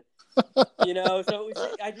Portman. You know, so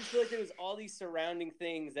I just feel like there was all these surrounding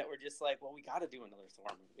things that were just like, well, we got to do another Thor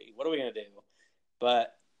movie. What are we going to do?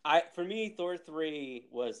 But for me, Thor 3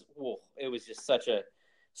 was, it was just such a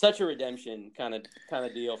redemption kind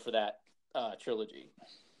of deal for that trilogy.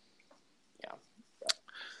 Yeah.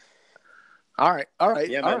 All right.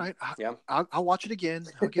 Yeah, all right. Yeah. I'll watch it again.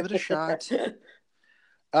 I'll give it a shot.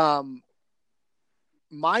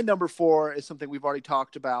 My number 4 is something we've already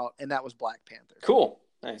talked about, and that was Black Panther. Cool.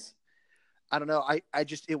 Nice. I don't know.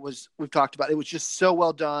 We've talked about it. It was just so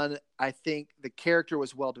well done. I think the character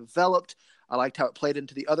was well developed. I liked how it played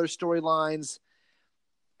into the other storylines.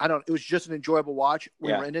 It was just an enjoyable watch.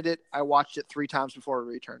 We rented it. I watched it 3 times before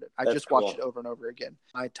we returned it. I just watched it over and over again.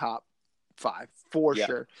 My top 5 for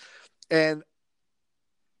sure. And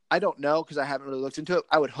I don't know because I haven't really looked into it.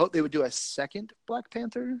 I would hope they would do a second Black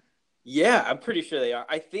Panther. Yeah, I'm pretty sure they are.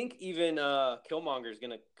 I think even Killmonger is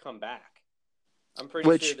going to come back. I'm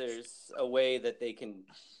pretty sure there's a way that they can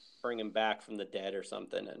bring him back from the dead or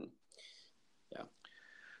something. And yeah,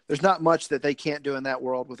 there's not much that they can't do in that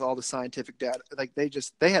world with all the scientific data. Like they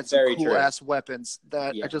had some cool ass weapons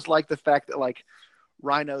that I just like the fact that like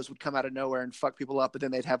rhinos would come out of nowhere and fuck people up, but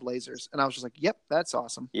then they'd have lasers. And I was just like, yep, that's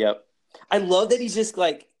awesome. Yep. I love that he just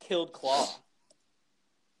like killed Claw.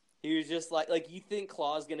 He was just like you think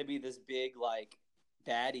Claw's going to be this big like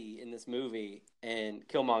baddie in this movie, and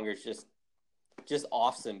Killmonger's just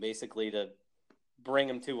offs him basically to bring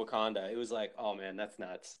him to Wakanda. It was like, oh man, that's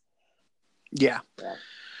nuts. Yeah.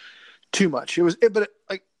 Too much. It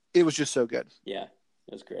was just so good. Yeah,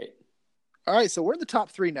 it was great. All right, so we're in the top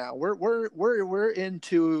 3 now. We're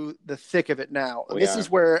into the thick of it now. This is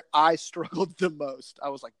where I struggled the most. I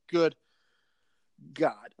was like, good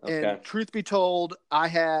God. Okay. And truth be told, I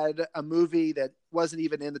had a movie that wasn't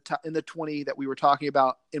even in the 20 that we were talking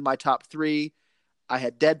about in my top 3. I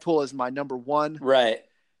had Deadpool as my number 1. Right.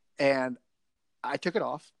 And I took it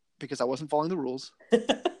off because I wasn't following the rules.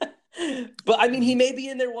 But I mean, he may be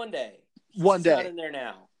in there one day. He's not in there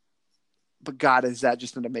now. But God, is that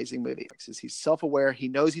just an amazing movie? He's self-aware. He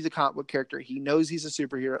knows he's a comic book character. He knows he's a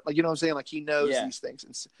superhero. Like, you know what I'm saying? Like, he knows these things.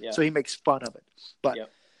 And so he makes fun of it. But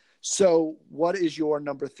so what is your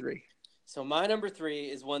number 3? So my number 3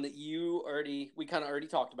 is one that we kind of already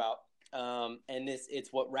talked about. And it's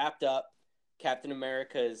what wrapped up Captain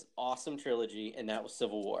America's awesome trilogy, and that was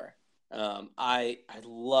Civil War. I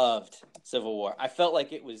loved Civil War. I felt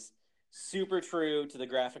like it was super true to the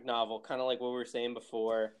graphic novel, kind of like what we were saying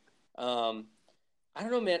before. I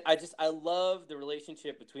don't know, man. I love the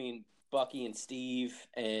relationship between Bucky and Steve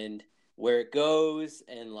and where it goes,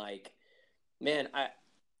 and like, man,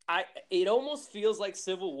 it almost feels like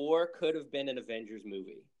Civil War could have been an Avengers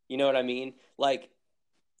movie. You know what I mean? Like,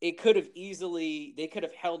 they could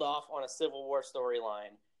have held off on a Civil War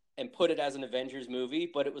storyline and put it as an Avengers movie,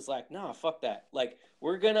 but it was like, nah, fuck that. Like,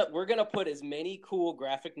 we're gonna put as many cool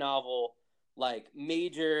graphic novel, like,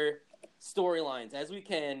 major storylines as we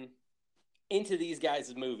can into these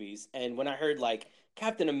guys' movies. And when I heard like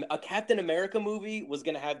a Captain America movie was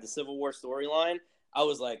gonna have the Civil War storyline, I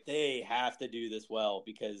was like, they have to do this well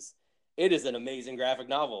because it is an amazing graphic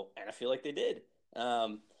novel, and I feel like they did.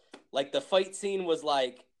 Like, the fight scene was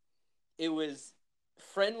like, it was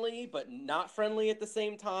friendly but not friendly at the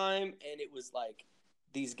same time, and it was like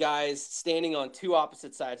these guys standing on 2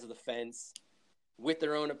 opposite sides of the fence with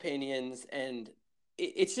their own opinions, and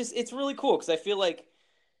it's really cool because I feel like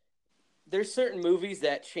there's certain movies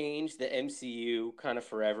that change the MCU kind of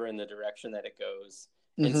forever in the direction that it goes,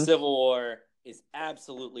 and Civil War is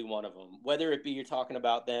absolutely one of them. Whether it be you're talking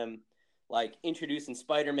about them like introducing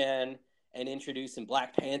Spider-Man and introducing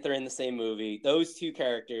Black Panther in the same movie, those 2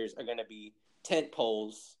 characters are going to be tent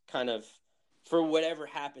poles kind of for whatever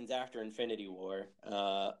happens after Infinity War.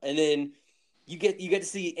 And then you get to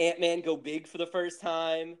see Ant-Man go big for the first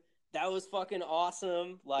time. That was fucking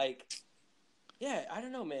awesome. Like, Yeah, I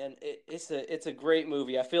don't know, man. It's a great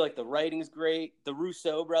movie. I feel like the writing's great. The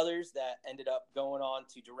Russo brothers that ended up going on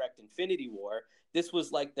to direct Infinity War. This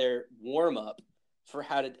was like their warm up for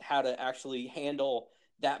how to actually handle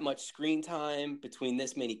that much screen time between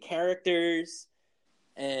this many characters,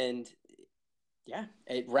 and yeah,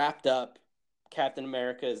 it wrapped up Captain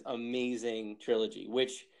America's amazing trilogy,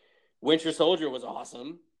 which Winter Soldier was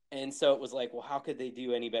awesome, and so it was like, well, how could they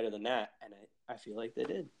do any better than that? And I feel like they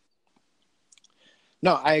did.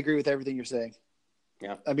 No, I agree with everything you're saying.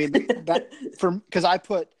 Yeah. I mean, because I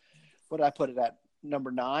put it at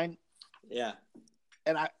number 9. Yeah.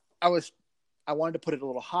 And I wanted to put it a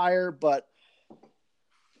little higher, but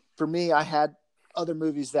for me, I had other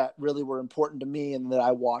movies that really were important to me and that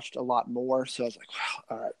I watched a lot more. So I was like, wow,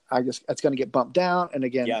 all right, I guess that's going to get bumped down. And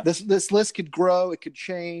again, this list could grow, it could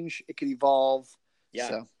change, it could evolve.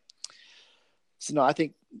 Yeah. So no, I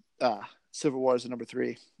think Civil War is number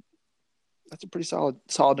 3. That's a pretty solid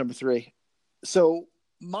number 3. So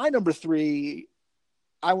my number 3,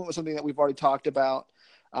 I went with something that we've already talked about.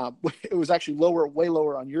 It was actually way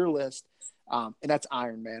lower on your list, and that's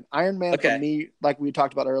Iron Man. Iron Man for me, like we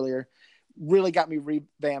talked about earlier, really got me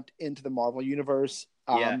revamped into the Marvel universe.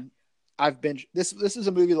 I've been this is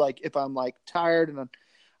a movie like if I'm like tired and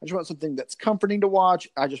I just want something that's comforting to watch,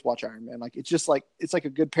 I just watch Iron Man. Like it's like a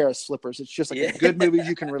good pair of slippers. It's just like a good movie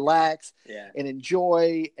you can relax and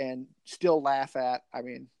enjoy and still laugh at. I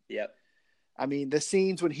mean, the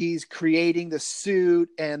scenes when he's creating the suit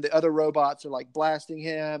and the other robots are like blasting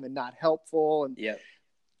him and not helpful, and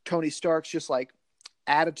Tony Stark's just like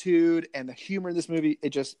attitude and the humor in this movie,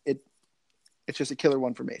 it's just a killer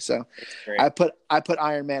one for me. So I put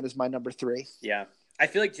Iron Man as my number 3. Yeah. I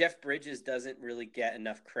feel like Jeff Bridges doesn't really get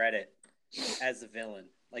enough credit as a villain.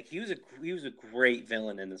 Like he was a great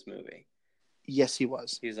villain in this movie. Yes, he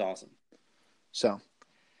was. He was awesome. So,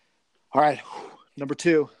 all right, number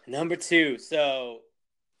 2. Number 2. So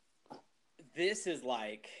this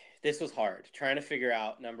was hard trying to figure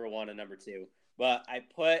out number 1 and number 2. But I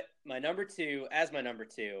put my number 2 as my number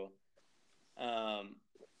 2.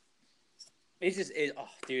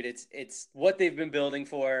 It's what they've been building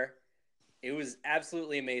for. It was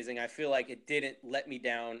absolutely amazing. I feel like it didn't let me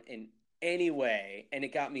down in any way, and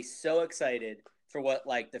it got me so excited for what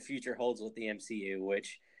like the future holds with the MCU,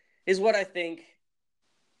 which is what I think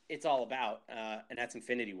it's all about. And that's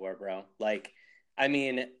Infinity War, bro. Like, I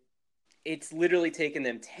mean, it's literally taken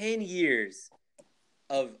them 10 years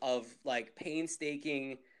of like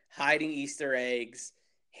painstaking hiding Easter eggs,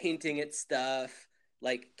 hinting at stuff,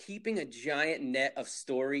 like keeping a giant net of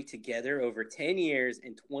story together over 10 years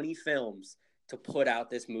and 20 films to put out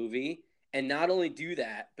this movie. And not only do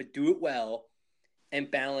that, but do it well and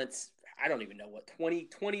balance, I don't even know what, 20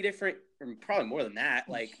 different, or probably more than that,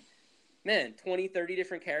 like, man, 20, 30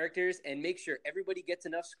 different characters, and make sure everybody gets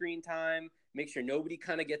enough screen time, make sure nobody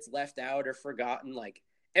kind of gets left out or forgotten. Like,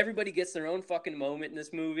 everybody gets their own fucking moment in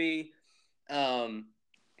this movie.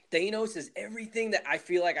 Thanos is everything that I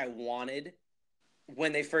feel like I wanted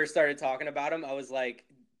when they first started talking about him. I was like,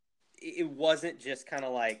 it wasn't just kind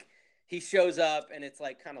of like he shows up and it's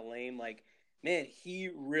like kind of lame. Like, man, he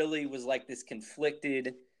really was like this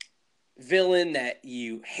conflicted villain that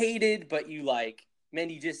you hated, but you like, man,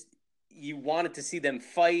 you wanted to see them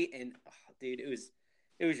fight. And dude, it was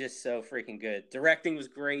just so freaking good. Directing was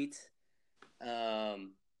great.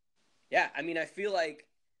 Yeah, I mean, I feel like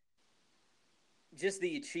just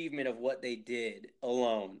the achievement of what they did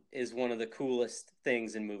alone is one of the coolest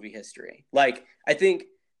things in movie history. Like, I think,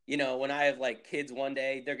 you know, when I have like kids one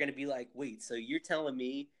day, they're going to be like, wait, so you're telling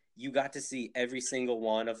me you got to see every single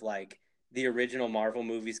one of like the original Marvel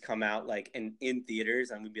movies come out like in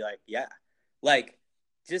theaters? And we'd be like, yeah, like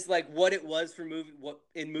just like what it was for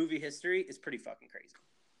movie history is pretty fucking crazy.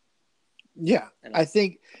 Yeah. I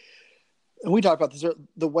think, and we talked about this,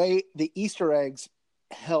 the way the Easter eggs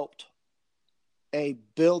helped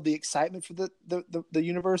build the excitement for the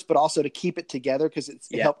universe, but also to keep it together because it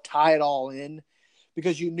helped tie it all in,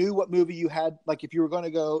 because you knew what movie you had. Like if you were going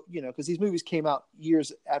to go, you know, because these movies came out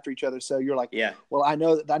years after each other. So you're like, well, I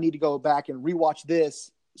know that I need to go back and rewatch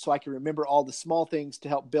this so I can remember all the small things to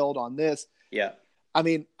help build on this. Yeah. I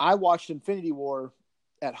mean, I watched Infinity War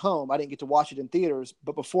at home. I didn't get to watch it in theaters,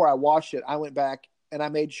 but before I watched it, I went back and I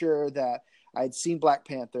made sure that I had seen Black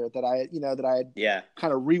Panther, that I had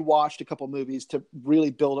kind of rewatched a couple movies to really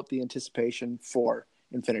build up the anticipation for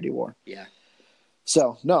Infinity War. Yeah.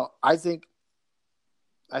 So no, I think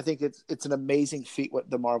it's an amazing feat what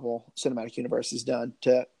the Marvel Cinematic Universe has done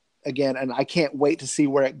and I can't wait to see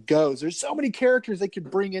where it goes. There's so many characters they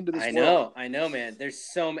could bring into this world. I know, man. There's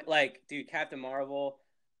so many, like, dude, Captain Marvel,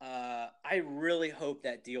 I really hope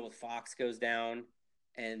that deal with Fox goes down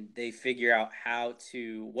and they figure out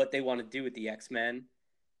what they want to do with the X-Men,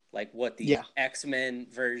 like what the X-Men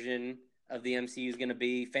version of the MCU is going to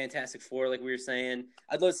be. Fantastic Four, like we were saying.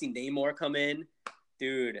 I'd love to see Namor come in.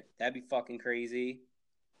 Dude, that'd be fucking crazy.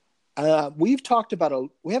 We haven't talked about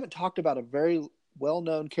a very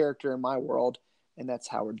well-known character in my world, and that's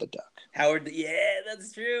Howard the Duck. Yeah,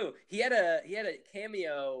 that's true. He had a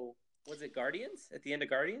cameo. Was it Guardians? At the end of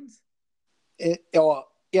Guardians? In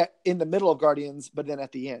the middle of Guardians, but then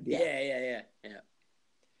at the end. Yeah.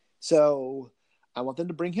 So I want them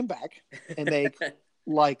to bring him back and make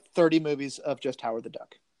like 30 movies of just Howard the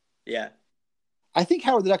Duck. Yeah. I think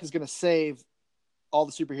Howard the Duck is going to save all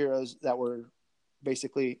the superheroes that were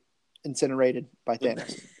basically incinerated by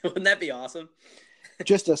Thanos. Wouldn't that be awesome?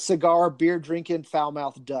 Just a cigar, beer drinking, foul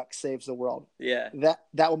mouthed duck saves the world. Yeah.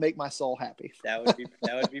 That will make my soul happy. That would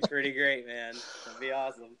be pretty great, man. That'd be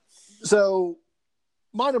awesome. So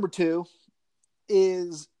my number 2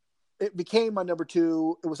 became my number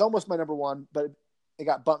 2. It was almost my number 1, but it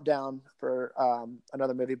got bumped down for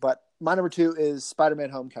another movie. But my number 2 is Spider-Man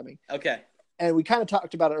Homecoming. Okay. And we kind of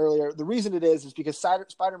talked about it earlier. The reason it is because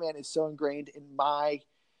Spider-Man is so ingrained in my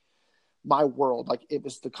world. Like, it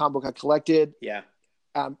was the comic book I collected. Yeah.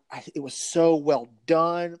 It was so well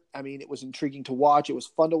done. I mean, it was intriguing to watch. It was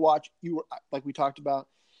fun to watch. Like we talked about,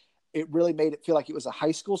 it really made it feel like it was a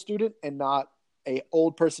high school student and not a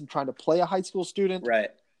old person trying to play a high school student. Right.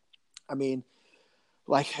 I mean,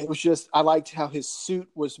 like, it was just, I liked how his suit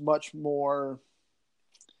was much more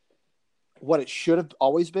what it should have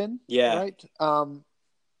always been. Yeah. Right.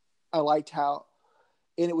 I liked how,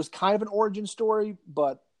 and it was kind of an origin story,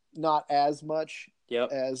 but not as much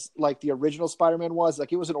as like the original Spider-Man was.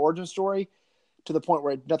 Like, it was an origin story to the point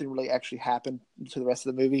where nothing really actually happened to the rest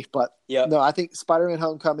of the movie. But no, I think Spider-Man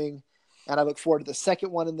Homecoming, and I look forward to the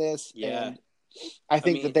second one in this. Yeah. And I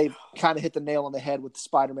think that they kind of hit the nail on the head with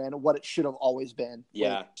Spider-Man and what it should have always been.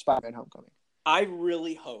 Yeah. Spider-Man Homecoming. I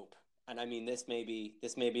really hope, and I mean, this may be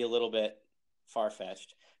a little bit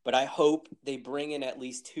far-fetched, but I hope they bring in at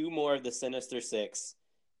least 2 more of the Sinister Six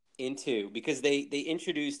into, because they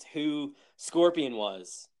introduced who Scorpion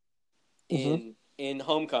was in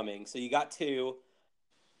Homecoming. So you got 2.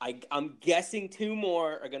 I'm guessing 2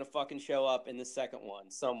 more are going to fucking show up in the second one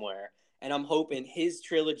somewhere. And I'm hoping his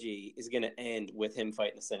trilogy is going to end with him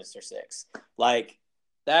fighting the Sinister Six. Like,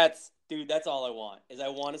 that's all I want, is I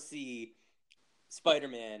want to see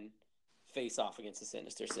Spider-Man face off against the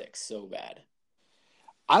Sinister Six so bad.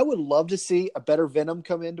 I would love to see a better Venom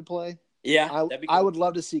come into play. Yeah, that'd be cool. I would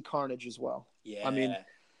love to see Carnage as well. Yeah. I mean,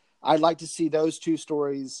 I'd like to see those 2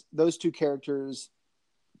 stories, those 2 characters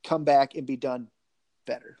come back and be done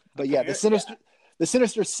better. But the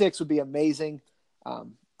Sinister Six would be amazing.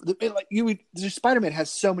 Spider-Man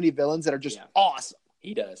has so many villains that are just awesome.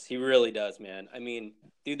 He does. He really does, man. I mean,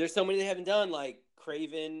 dude, there's so many they haven't done, like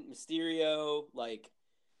Kraven, Mysterio, like,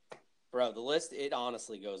 bro, the list, it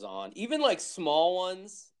honestly goes on. Even like small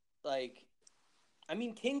ones, like, I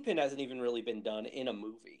mean, Kingpin hasn't even really been done in a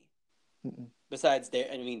movie. Mm-mm. Besides,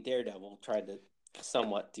 Daredevil tried to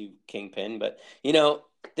somewhat do Kingpin, but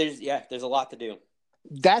there's a lot to do.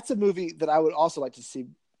 That's a movie that I would also like to see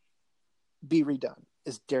be redone.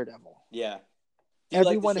 Is Daredevil? Yeah. Do you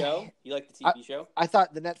like the show? You like the TV show? I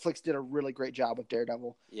thought the Netflix did a really great job with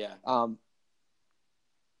Daredevil. Yeah.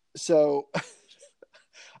 So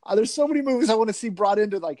there's so many movies I want to see brought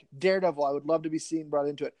into, like Daredevil. I would love to be seen brought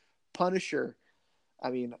into it. Punisher. I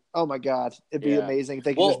mean, oh my God, it'd be amazing if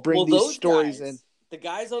they could just bring these stories in. The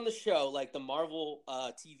guys on the show, like the Marvel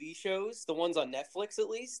TV shows, the ones on Netflix at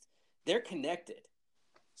least, they're connected.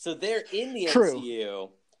 So they're in the MCU.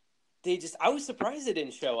 I was surprised they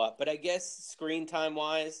didn't show up, but I guess screen time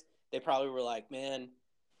wise, they probably were like, man,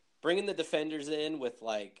 bringing the Defenders in with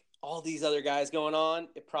like all these other guys going on,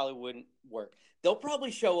 it probably wouldn't work. They'll probably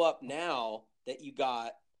show up now that you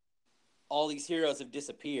got all these heroes have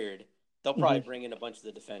disappeared. They'll probably bring in a bunch of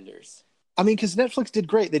the Defenders. I mean, because Netflix did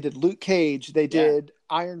great. They did Luke Cage. They did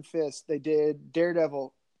Iron Fist. They did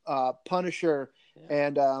Daredevil, Punisher,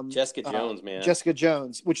 and Jessica Jones, man. Jessica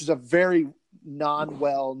Jones, which is a very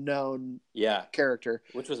non-well-known character.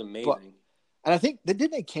 Which was amazing. And I think,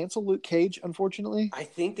 didn't they cancel Luke Cage, unfortunately? I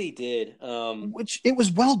think they did. Which, it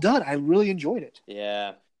was well done. I really enjoyed it.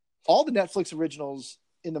 Yeah. All the Netflix originals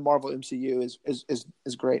in the Marvel MCU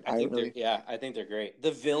is great. I think they're great.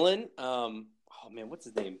 The villain, what's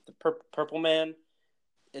his name? The Purple Man,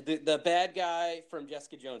 the bad guy from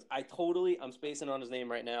Jessica Jones. I'm spacing on his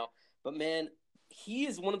name right now, but man, he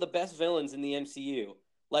is one of the best villains in the MCU.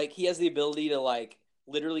 Like, he has the ability to like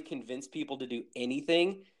literally convince people to do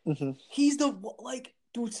anything. Mm-hmm. He's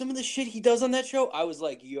dude, some of the shit he does on that show, I was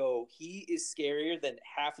like, yo, he is scarier than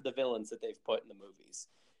half of the villains that they've put in the movies.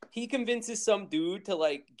 He convinces some dude to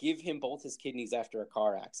like give him both his kidneys after a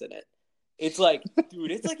car accident. It's like,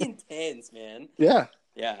 dude, it's like intense, man. Yeah.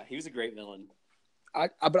 Yeah, he was a great villain.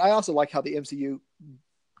 But I also like how the MCU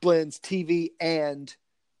blends TV and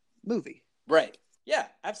movie. Right. Yeah,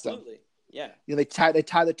 absolutely. So, yeah. You know, they tie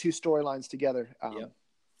the two storylines together.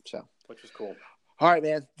 So, which was cool. All right,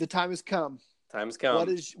 man. The time has come. Time has come.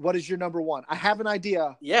 What is your number one? I have an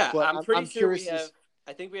idea. Yeah, but I'm pretty sure we have.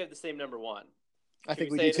 I think we have the same number one. I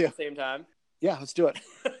think we say do too. At the same time. Yeah, let's do it.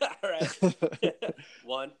 All right.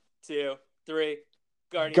 1, 2, 3.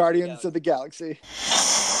 Guardians of the Galaxy.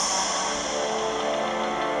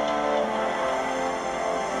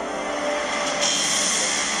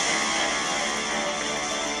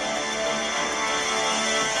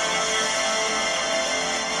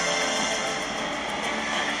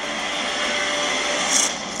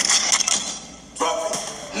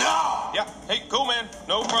 Hey, cool, man.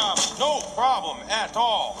 No problem. No problem at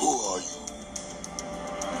all. Who are you?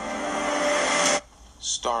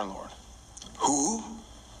 Star-Lord. Who?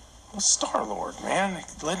 Well, Star-Lord, man.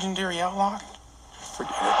 Legendary outlaw.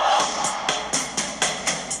 Forget it.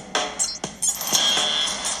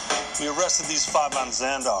 We arrested these 5 on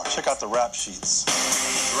Xandar. Check out the rap sheets.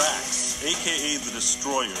 Drax, a.k.a. the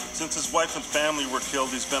Destroyer. Since his wife and family were killed,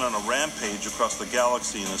 he's been on a rampage across the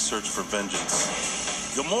galaxy in his search for vengeance.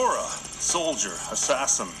 Gamora, soldier,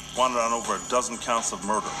 assassin, wanted on over a dozen counts of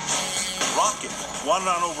murder. Rocket, wanted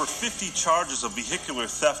on over 50 charges of vehicular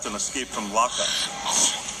theft and escape from lockup.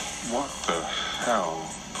 What the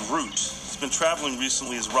hell? Groot, he's been traveling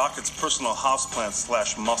recently as Rocket's personal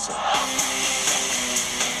houseplant / muscle.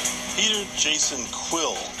 Peter Jason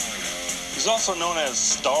Quill. He's also known as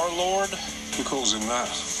Star-Lord. Who calls him that?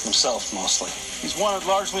 Himself, mostly. He's wanted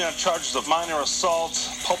largely on charges of minor assault,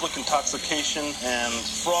 public intoxication, and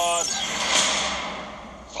fraud.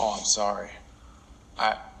 Oh, I'm sorry.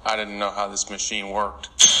 I didn't know how this machine worked.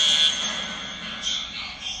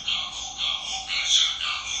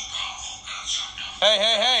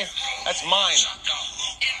 Hey, that's mine.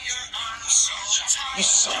 You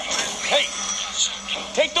son of a... Hey,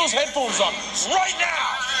 take those headphones off right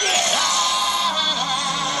now!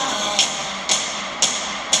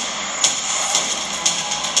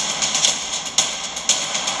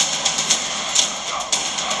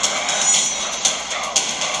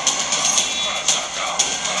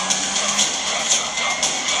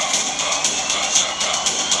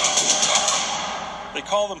 They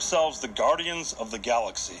call themselves the Guardians of the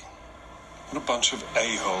Galaxy. What a bunch of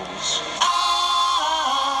a-holes.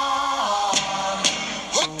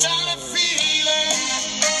 What kind of feeling?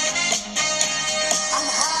 I'm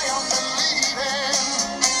high on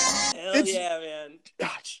believing. Hell yeah, man.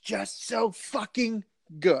 It's just so fucking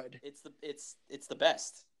good. It's the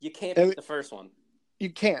best. You can't beat the first one. You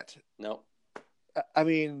can't. No. I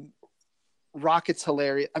mean, Rocket's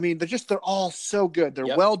hilarious. I mean, they're all so good. They're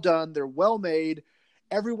Yep. well done. They're well made.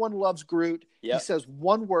 Everyone loves Groot. Yep. He says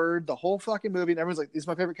one word the whole fucking movie, and everyone's like, "He's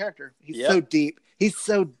my favorite character." He's Yep. so deep. He's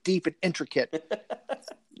so deep and intricate.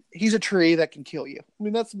 He's a tree that can kill you. I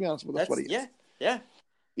mean, that's to be honest with us, what he is.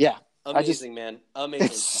 Yeah. Amazing, man. Amazing.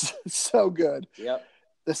 It's so good. Yep.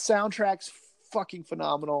 The soundtrack's fucking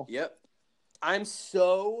phenomenal. Yep. I'm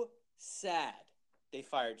so sad they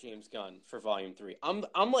fired James Gunn for Volume 3.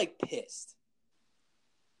 I'm like pissed.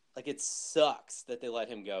 Like, it sucks that they let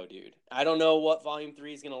him go, dude. I don't know what Volume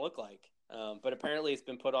 3 is going to look like, but apparently it's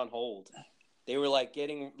been put on hold. They were, like,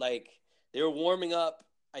 they were warming up.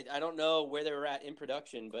 I don't know where they were at in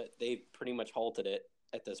production, but they pretty much halted it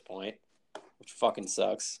at this point, which fucking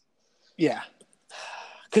sucks. Yeah.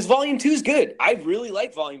 Because Volume 2 is good. I really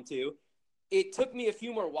like Volume 2. It took me a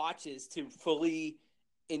few more watches to fully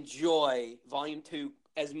enjoy Volume 2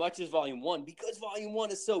 as much as Volume 1 because Volume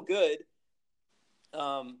 1 is so good.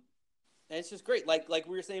 And it's just great. Like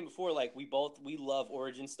we were saying before, like we love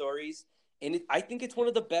origin stories, and I think it's one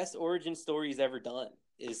of the best origin stories ever done.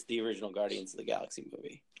 Is the original Guardians of the Galaxy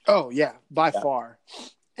movie? Oh yeah, by far.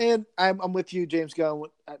 And I'm with you, James Gunn.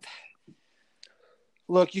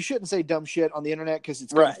 Look, you shouldn't say dumb shit on the internet because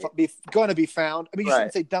it's going to be found. I mean, you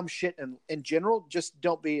shouldn't say dumb shit in general. Just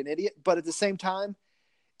don't be an idiot. But at the same time,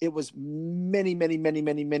 it was many, many, many,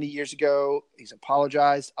 many, many years ago. He's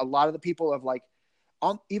apologized. A lot of the people have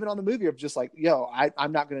even on the movie are just like, yo,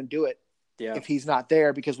 I'm not going to do it if he's not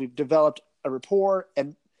there because we've developed a rapport.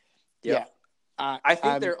 And I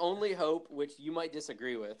think their only hope, which you might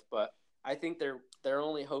disagree with, but I think their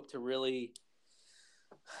only hope to really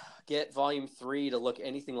get Volume 3 to look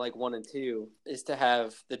anything like 1 and 2 is to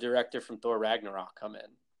have the director from Thor Ragnarok come in.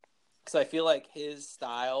 because I feel like his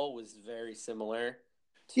style was very similar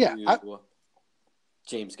to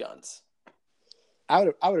James Gunn's. I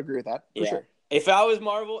would agree with that for sure. If I was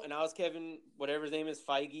Marvel and I was Kevin, whatever his name is,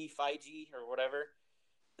 Feige or whatever,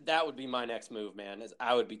 that would be my next move, man. Is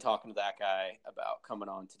I would be talking to that guy about coming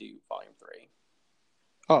on to do Volume 3.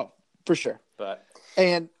 Oh, for sure.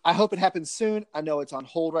 And I hope it happens soon. I know it's on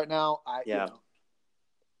hold right now.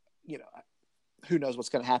 You know, who knows what's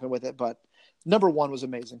going to happen with it, but number 1 was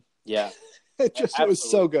amazing. Yeah. It was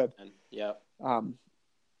so good. Yeah.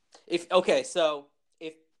 If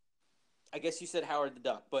I guess you said Howard the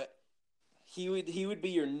Duck, but he would be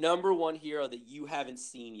your number 1 hero that you haven't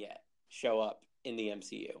seen yet show up in the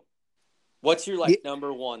MCU. What's your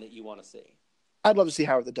number 1 that you want to see? I'd love to see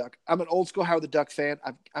Howard the Duck. I'm an old school Howard the Duck fan.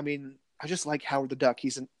 I just like Howard the Duck.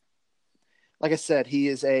 Like I said, he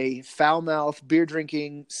is a foul-mouthed,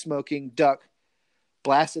 beer-drinking, smoking duck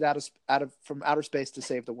blasted from outer space to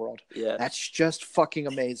save the world. Yeah. That's just fucking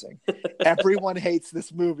amazing. Everyone hates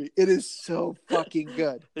this movie. It is so fucking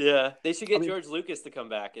good. Yeah. They should get George Lucas to come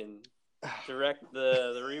back and direct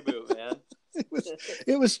the reboot, man.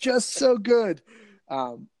 It was just so good.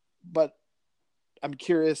 But I'm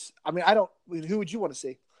curious. Who would you want to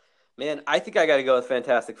see? Man, I think I got to go with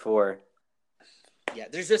Fantastic Four. Yeah,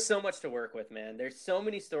 there's just so much to work with, man. There's so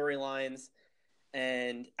many storylines,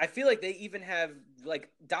 and I feel like they even have,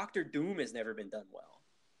 Doctor Doom has never been done well.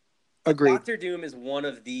 Agreed. Doctor Doom is one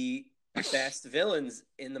of the best villains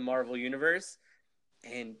in the Marvel Universe,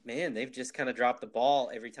 and, man, they've just kind of dropped the ball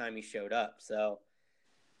every time he showed up. So,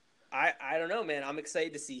 I don't know, man. I'm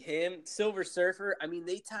excited to see him. Silver Surfer,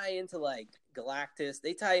 they tie into, Galactus.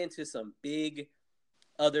 They tie into some big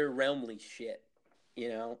other-realmly shit,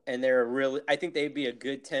 and I think they'd be a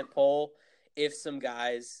good tentpole if some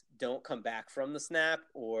guys don't come back from the snap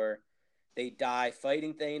or they die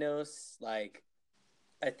fighting Thanos.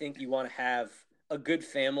 I think you want to have a good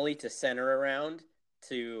family to center around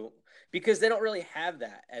because they don't really have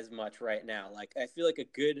that as much right now. I feel like a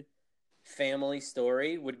good family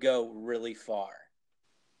story would go really far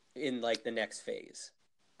in the next phase.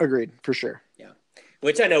 Agreed, for sure. Yeah.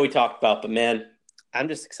 Which I know we talked about, but man, I'm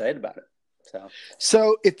just excited about it.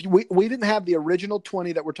 So if we didn't have the original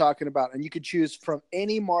 20 that we're talking about, and you could choose from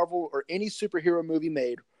any Marvel or any superhero movie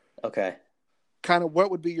made. Okay. Kind of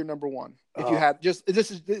what would be your number 1? If you had this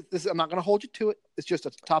is I'm not going to hold you to it. It's just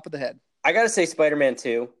at the top of the head. I got to say Spider-Man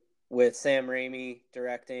 2 with Sam Raimi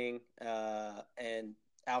directing and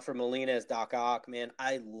Alfred Molina as Doc Ock. Man,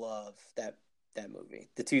 I love that movie.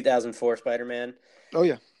 The 2004 Spider-Man. Oh,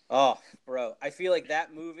 yeah. Oh, bro. I feel like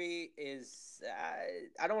that movie is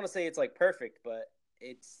I don't want to say it's perfect, but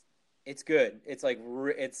it's good. It's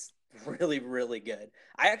it's really, really good.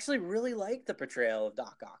 I actually really like the portrayal of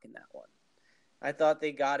Doc Ock in that one. I thought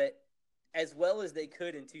they got it as well as they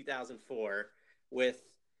could in 2004 with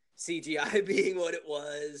CGI being what it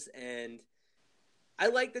was, and I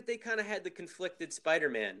like that they kind of had the conflicted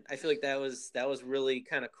Spider-Man. I feel like that was really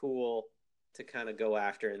kind of cool to kind of go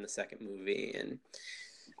after in the second movie. And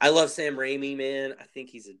I love Sam Raimi, man. I think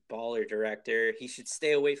he's a baller director. He should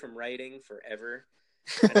stay away from writing forever.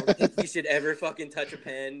 I don't think he should ever fucking touch a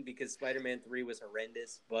pen because Spider-Man 3 was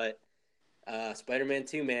horrendous. But Spider-Man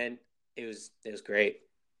 2, man, it was great.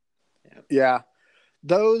 Yeah.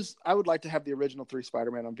 Those, I would like to have the original 3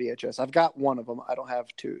 Spider-Man on VHS. I've got one of them. I don't have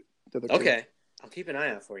the other 2. Okay. I'll keep an eye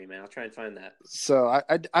out for you, man. I'll try and find that. So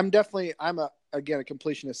I'm definitely a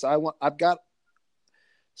completionist. So I've got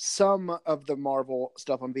some of the Marvel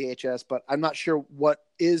stuff on VHS, but I'm not sure what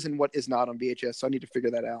is and what is not on VHS. So I need to figure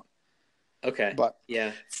that out. Okay. But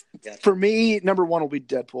yeah, gotcha. For me, number 1 will be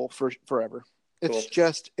Deadpool forever. It's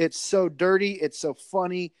cool. It's so dirty. It's so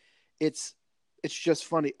funny. It's just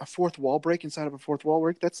funny. A fourth wall break inside of a fourth wall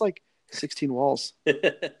break. That's 16 walls.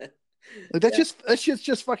 That's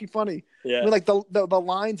just fucking funny. Yeah. The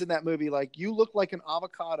lines in that movie, you look like an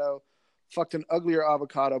avocado, fucked an uglier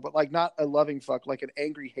avocado, but not a loving fuck, an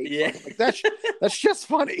angry hate fuck. That's just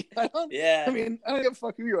funny. I don't give a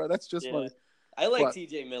fuck who you are. That's just funny. I like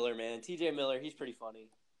TJ Miller, man. TJ Miller, he's pretty funny.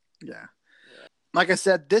 Yeah. Like I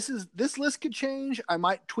said, this list could change. I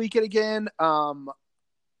might tweak it again.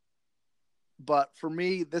 But for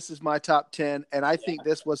me, this is my top 10, and I think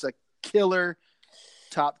this was a killer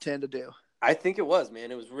top 10 to do. I think it was,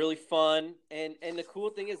 man. It was really fun. And the cool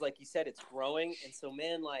thing is, like you said, it's growing. And so,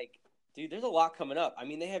 man, dude, there's a lot coming up.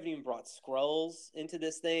 They haven't even brought Skrulls into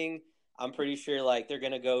this thing. I'm pretty sure, they're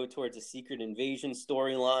going to go towards a Secret Invasion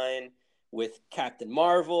storyline with Captain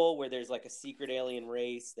Marvel, where there's, a secret alien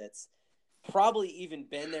race that's probably even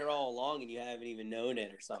been there all along and you haven't even known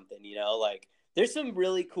it or something, there's some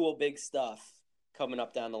really cool big stuff coming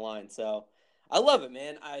up down the line. So I love it,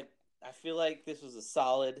 man. I feel like this was a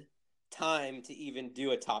solid time to even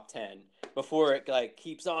do a top 10 before it like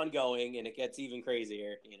keeps on going and it gets even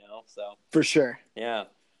crazier, So for sure. Yeah.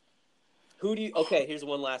 Okay, here's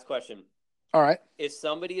one last question. All right. If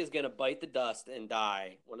somebody is going to bite the dust and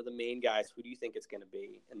die, one of the main guys, who do you think it's going to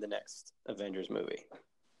be in the next Avengers movie?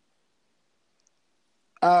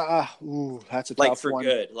 That's a tough one. Like for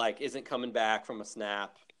good, like isn't coming back from a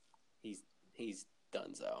snap. He's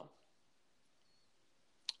donezo.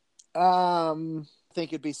 I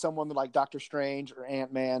think it'd be someone like Doctor Strange or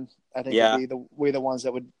Ant-Man. I think it'd be the ones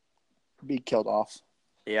that would be killed off.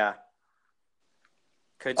 Yeah.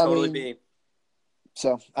 Could totally be.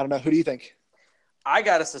 So, I don't know. Who do you think? I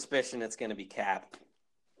got a suspicion it's going to be Cap.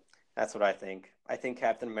 That's what I think. I think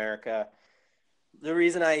Captain America. The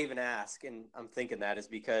reason I even ask, and I'm thinking that, is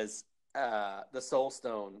because the Soul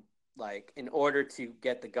Stone, like, in order to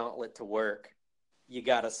get the gauntlet to work, you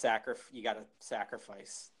got to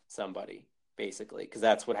sacrifice somebody, basically, because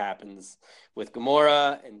that's what happens with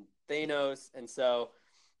Gamora and Thanos. And so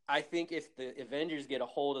I think if the Avengers get a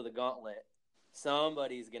hold of the gauntlet,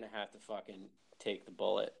 somebody's going to have to fucking take the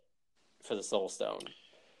bullet for the Soul Stone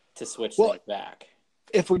to switch things back.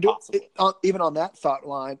 If we do even on that thought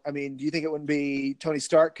line, I mean, do you think it wouldn't be Tony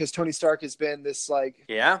Stark? Because Tony Stark has been this like,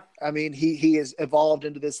 I mean, he has evolved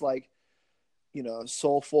into this like,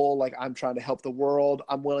 soulful, like I'm trying to help the world.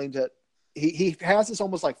 I'm willing to. He has this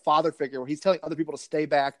almost like father figure where he's telling other people to stay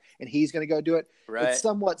back and he's going to go do it. Right. It's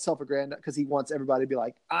somewhat self-aggrandizing because he wants everybody to be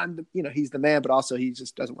like, he's the man, but also he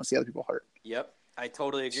just doesn't want to see other people hurt. Yep. I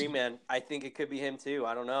totally agree, man. I think it could be him too.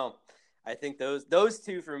 I don't know. I think those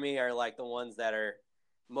two for me are like the ones that are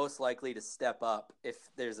most likely to step up if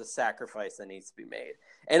there's a sacrifice that needs to be made.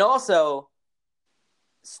 And also,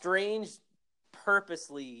 Strange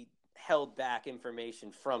purposely held back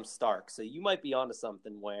information from Stark. So you might be onto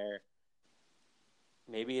something where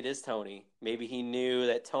maybe it is Tony. Maybe he knew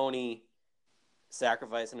that Tony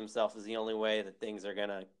sacrificing himself is the only way that things are going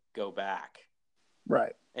to go back.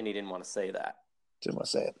 Right. And he didn't want to say that. Didn't want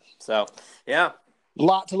to say it. So, yeah. A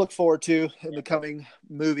lot to look forward to in the coming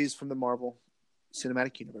movies from the Marvel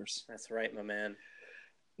Cinematic Universe. That's right, my man.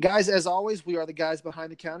 Guys, as always, we are the guys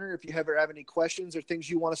behind the counter. If you ever have any questions or things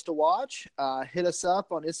you want us to watch, hit us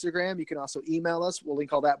up on Instagram. You can also email us. We'll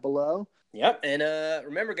link all that below. Yep. And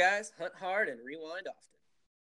remember, guys, hunt hard and rewind often.